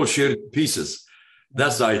fragments of all shared pieces.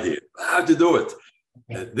 That's the idea. How to do it.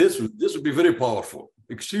 Okay. This would be very powerful,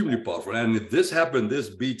 extremely powerful. And if this happened, this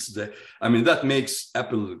beats that makes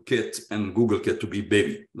Apple Kit and Google Kit to be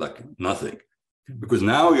baby, like nothing. Because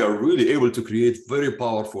now you are really able to create very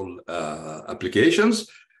powerful applications.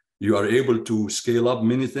 You are able to scale up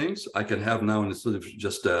many things. I can have now, instead of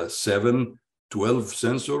just a 7, 12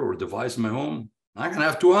 sensor or device in my home, I can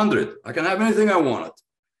have 200. I can have anything I want.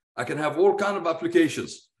 I can have all kinds of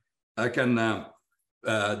applications. I can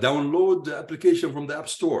download the application from the app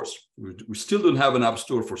stores. We still don't have an app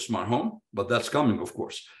store for smart home, but that's coming, of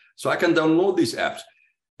course. So I can download these apps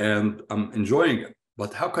and I'm enjoying it.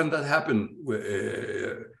 But how can that happen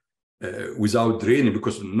without draining?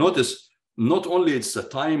 Because notice, not only it's a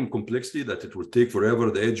time complexity that it will take forever,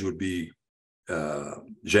 the edge will be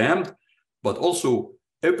jammed, but also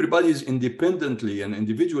everybody is independently and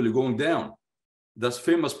individually going down. That's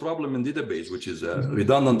famous problem in database, which is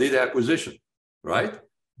redundant data acquisition, right?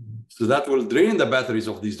 So that will drain the batteries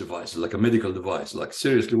of these devices, like a medical device. Like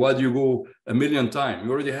seriously, why do you go 1 million times?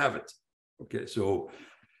 You already have it. Okay, so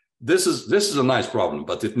this is a nice problem,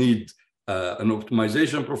 but it needs an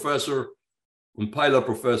optimization professor, compiler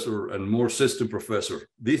professor, and more system professor.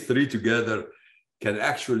 These three together can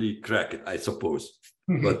actually crack it, I suppose.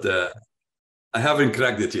 But I haven't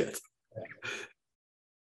cracked it yet.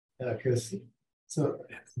 So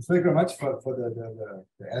thank you very much for the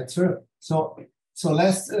answer. So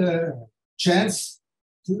last chance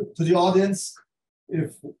to the audience,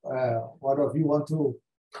 if one of you want to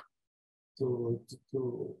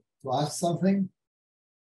ask something.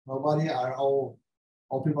 Nobody. All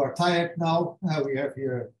people are tired now. We have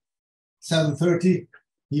here 7:30.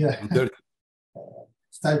 Yeah,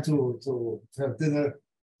 it's time to have dinner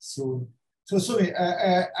soon. So Sumi,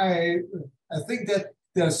 I think that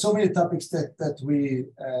there are so many topics that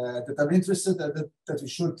I'm interested that we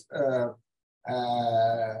should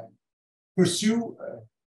pursue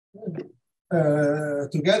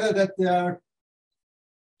together. That there are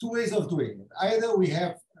two ways of doing it. Either we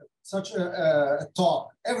have such a talk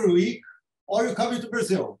every week, or you come into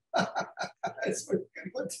Brazil.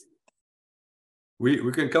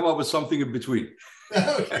 We can come up with something in between.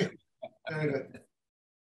 Okay, very good.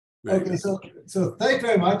 Okay, so thank you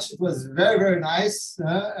very much. It was very, very nice.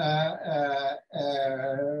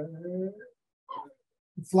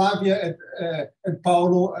 Flavia and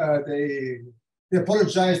Paulo, they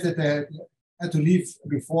apologized that they had to leave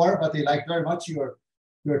before, but they liked very much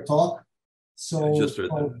your talk. So,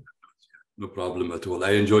 no problem at all.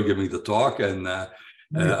 I enjoy giving the talk, and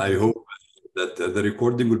I hope that the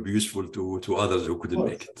recording will be useful to others who couldn't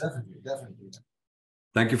make it. Definitely.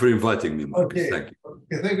 Thank you for inviting me, Marcus. Okay. Thank you.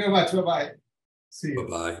 Okay, thank you very much. Bye-bye. See you.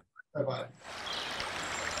 Bye-bye. Bye-bye.